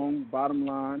was wrong, bottom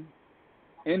line.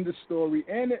 End the story.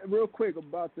 And real quick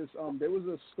about this, there was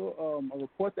a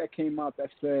report that came out that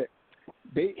said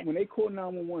when they called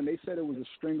 911, they said it was a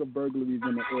string of burglaries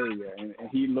in the area, and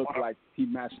he looked like he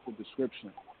matched the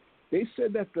description. They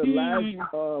said that the last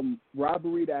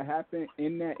robbery that happened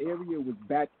in that area was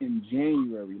back in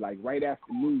January, like right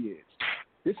after New Year's.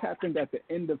 This happened at the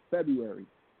end of February.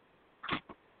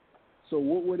 So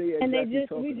what were they exactly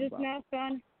talking about? Now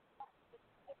found.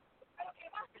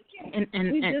 And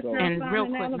real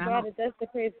quick, about it. That's the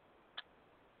crazy.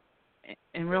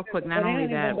 And real quick, not only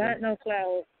that. Got no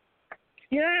flowers.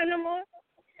 You don't have no more?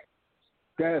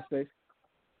 Go ahead, Stacey.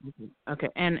 Okay,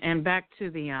 and back to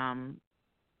the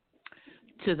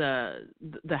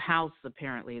house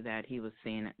apparently that he was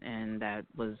seeing and that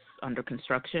was under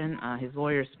construction. His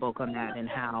lawyer spoke on that and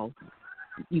how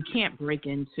you can't break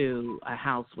into a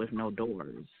house with no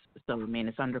doors. So, I mean,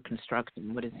 it's under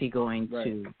construction. What is he going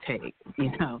to take,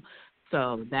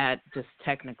 So that just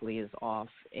technically is off.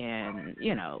 And,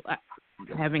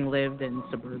 having lived in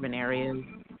suburban areas,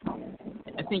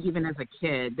 I think even as a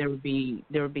kid, there would be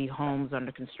homes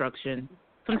under construction.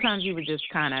 Sometimes you would just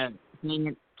kind of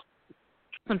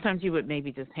sometimes you would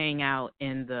maybe just hang out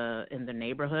in the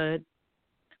neighborhood.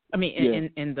 I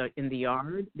mean, in the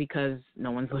yard, because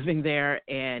no one's living there,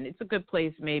 and it's a good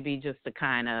place maybe just to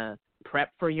kind of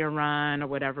prep for your run or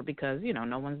whatever, because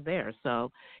no one's there.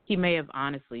 So he may have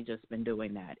honestly just been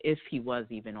doing that if he was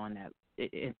even on that,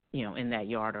 in that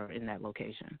yard or in that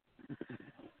location.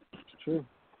 True.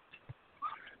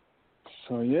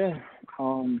 So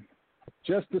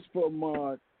justice for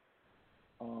Ahmaud.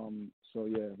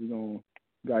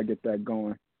 We gotta get that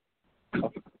going.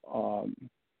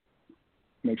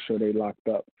 Make sure they locked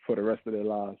up for the rest of their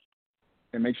lives,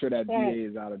 and make sure that DA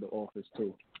is out of the office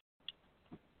too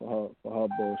for her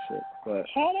bullshit. But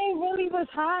how they really was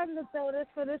hiding it though this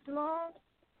for this long?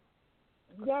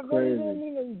 Y'all really didn't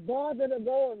even bother to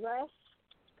go arrest?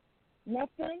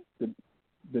 Nothing.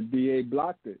 The DA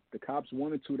blocked it. The cops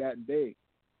wanted to that day.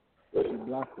 She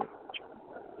blocked it.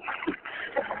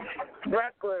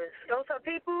 Reckless. Those are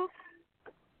people?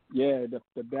 Yeah,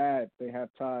 the dad. They have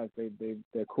ties.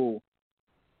 They're cool.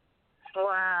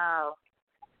 Wow.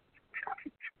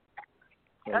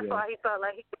 That's why he felt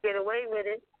like he could get away with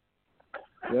it.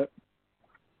 Yep.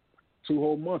 2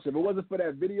 whole months. If it wasn't for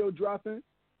that video dropping,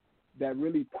 that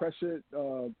really pressured,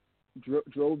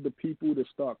 drove the people to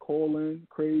start calling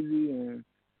crazy and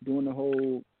doing the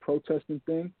whole protesting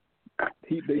thing,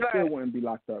 they still wouldn't be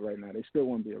locked up right now. They still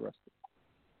wouldn't be arrested.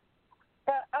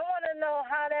 But I want to know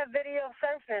how that video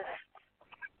surfaced.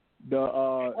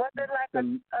 Was it like a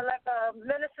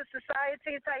minister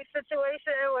society type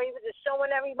situation where he was just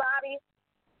showing everybody?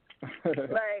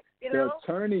 The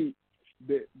attorney,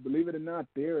 believe it or not,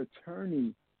 their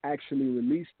attorney actually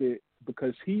released it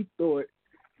because he thought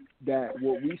that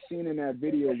what we seen in that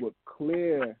video would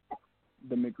clear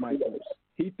the McMichaels.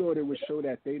 He thought it would show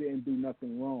that they didn't do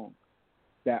nothing wrong,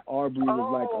 that Arbery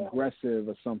was like aggressive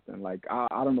or something. Like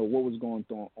I don't know what was going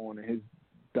on in his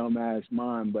dumbass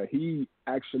mind, but he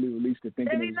actually released it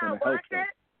thinking it was going to help them.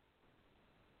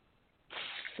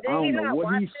 I don't know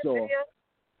what he saw.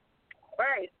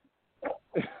 Right.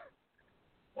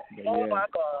 Oh my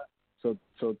God.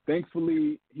 So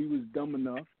thankfully he was dumb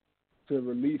enough to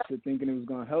release it thinking it was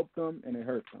going to help them, and it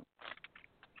hurt them.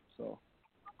 So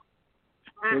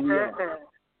here we are.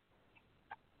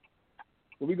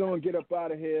 But we're going to get up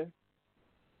out of here.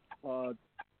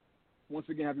 Once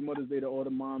again, happy Mother's Day to all the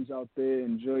moms out there.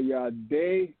 Enjoy your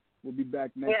day. We'll be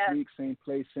back next week, same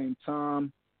place, same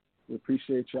time. We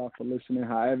appreciate y'all for listening,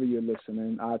 however you're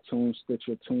listening. iTunes,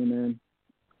 Stitcher, TuneIn.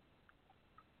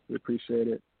 We appreciate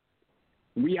it.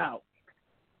 We out.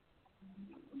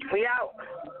 We out.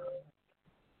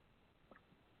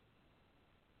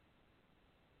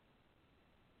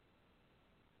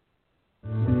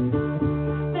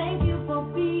 Thank you for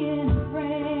being a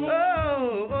friend.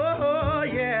 Oh,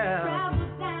 yeah. Travel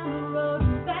down the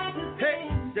road, back again. Hey,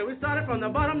 so we started from the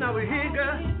bottom, now we're here,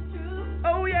 girl.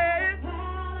 Oh, yeah.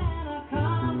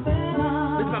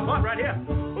 This is my part right here.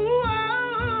 Ooh,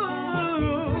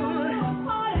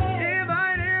 if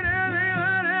I did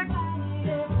everything,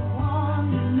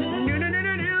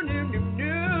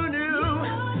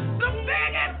 the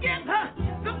biggest gift,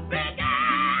 the biggest.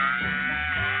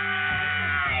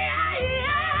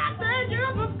 Thank you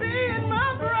for being my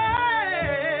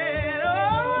friend.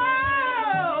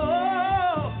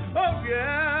 Oh,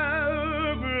 yeah.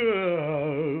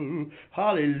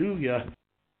 Hallelujah.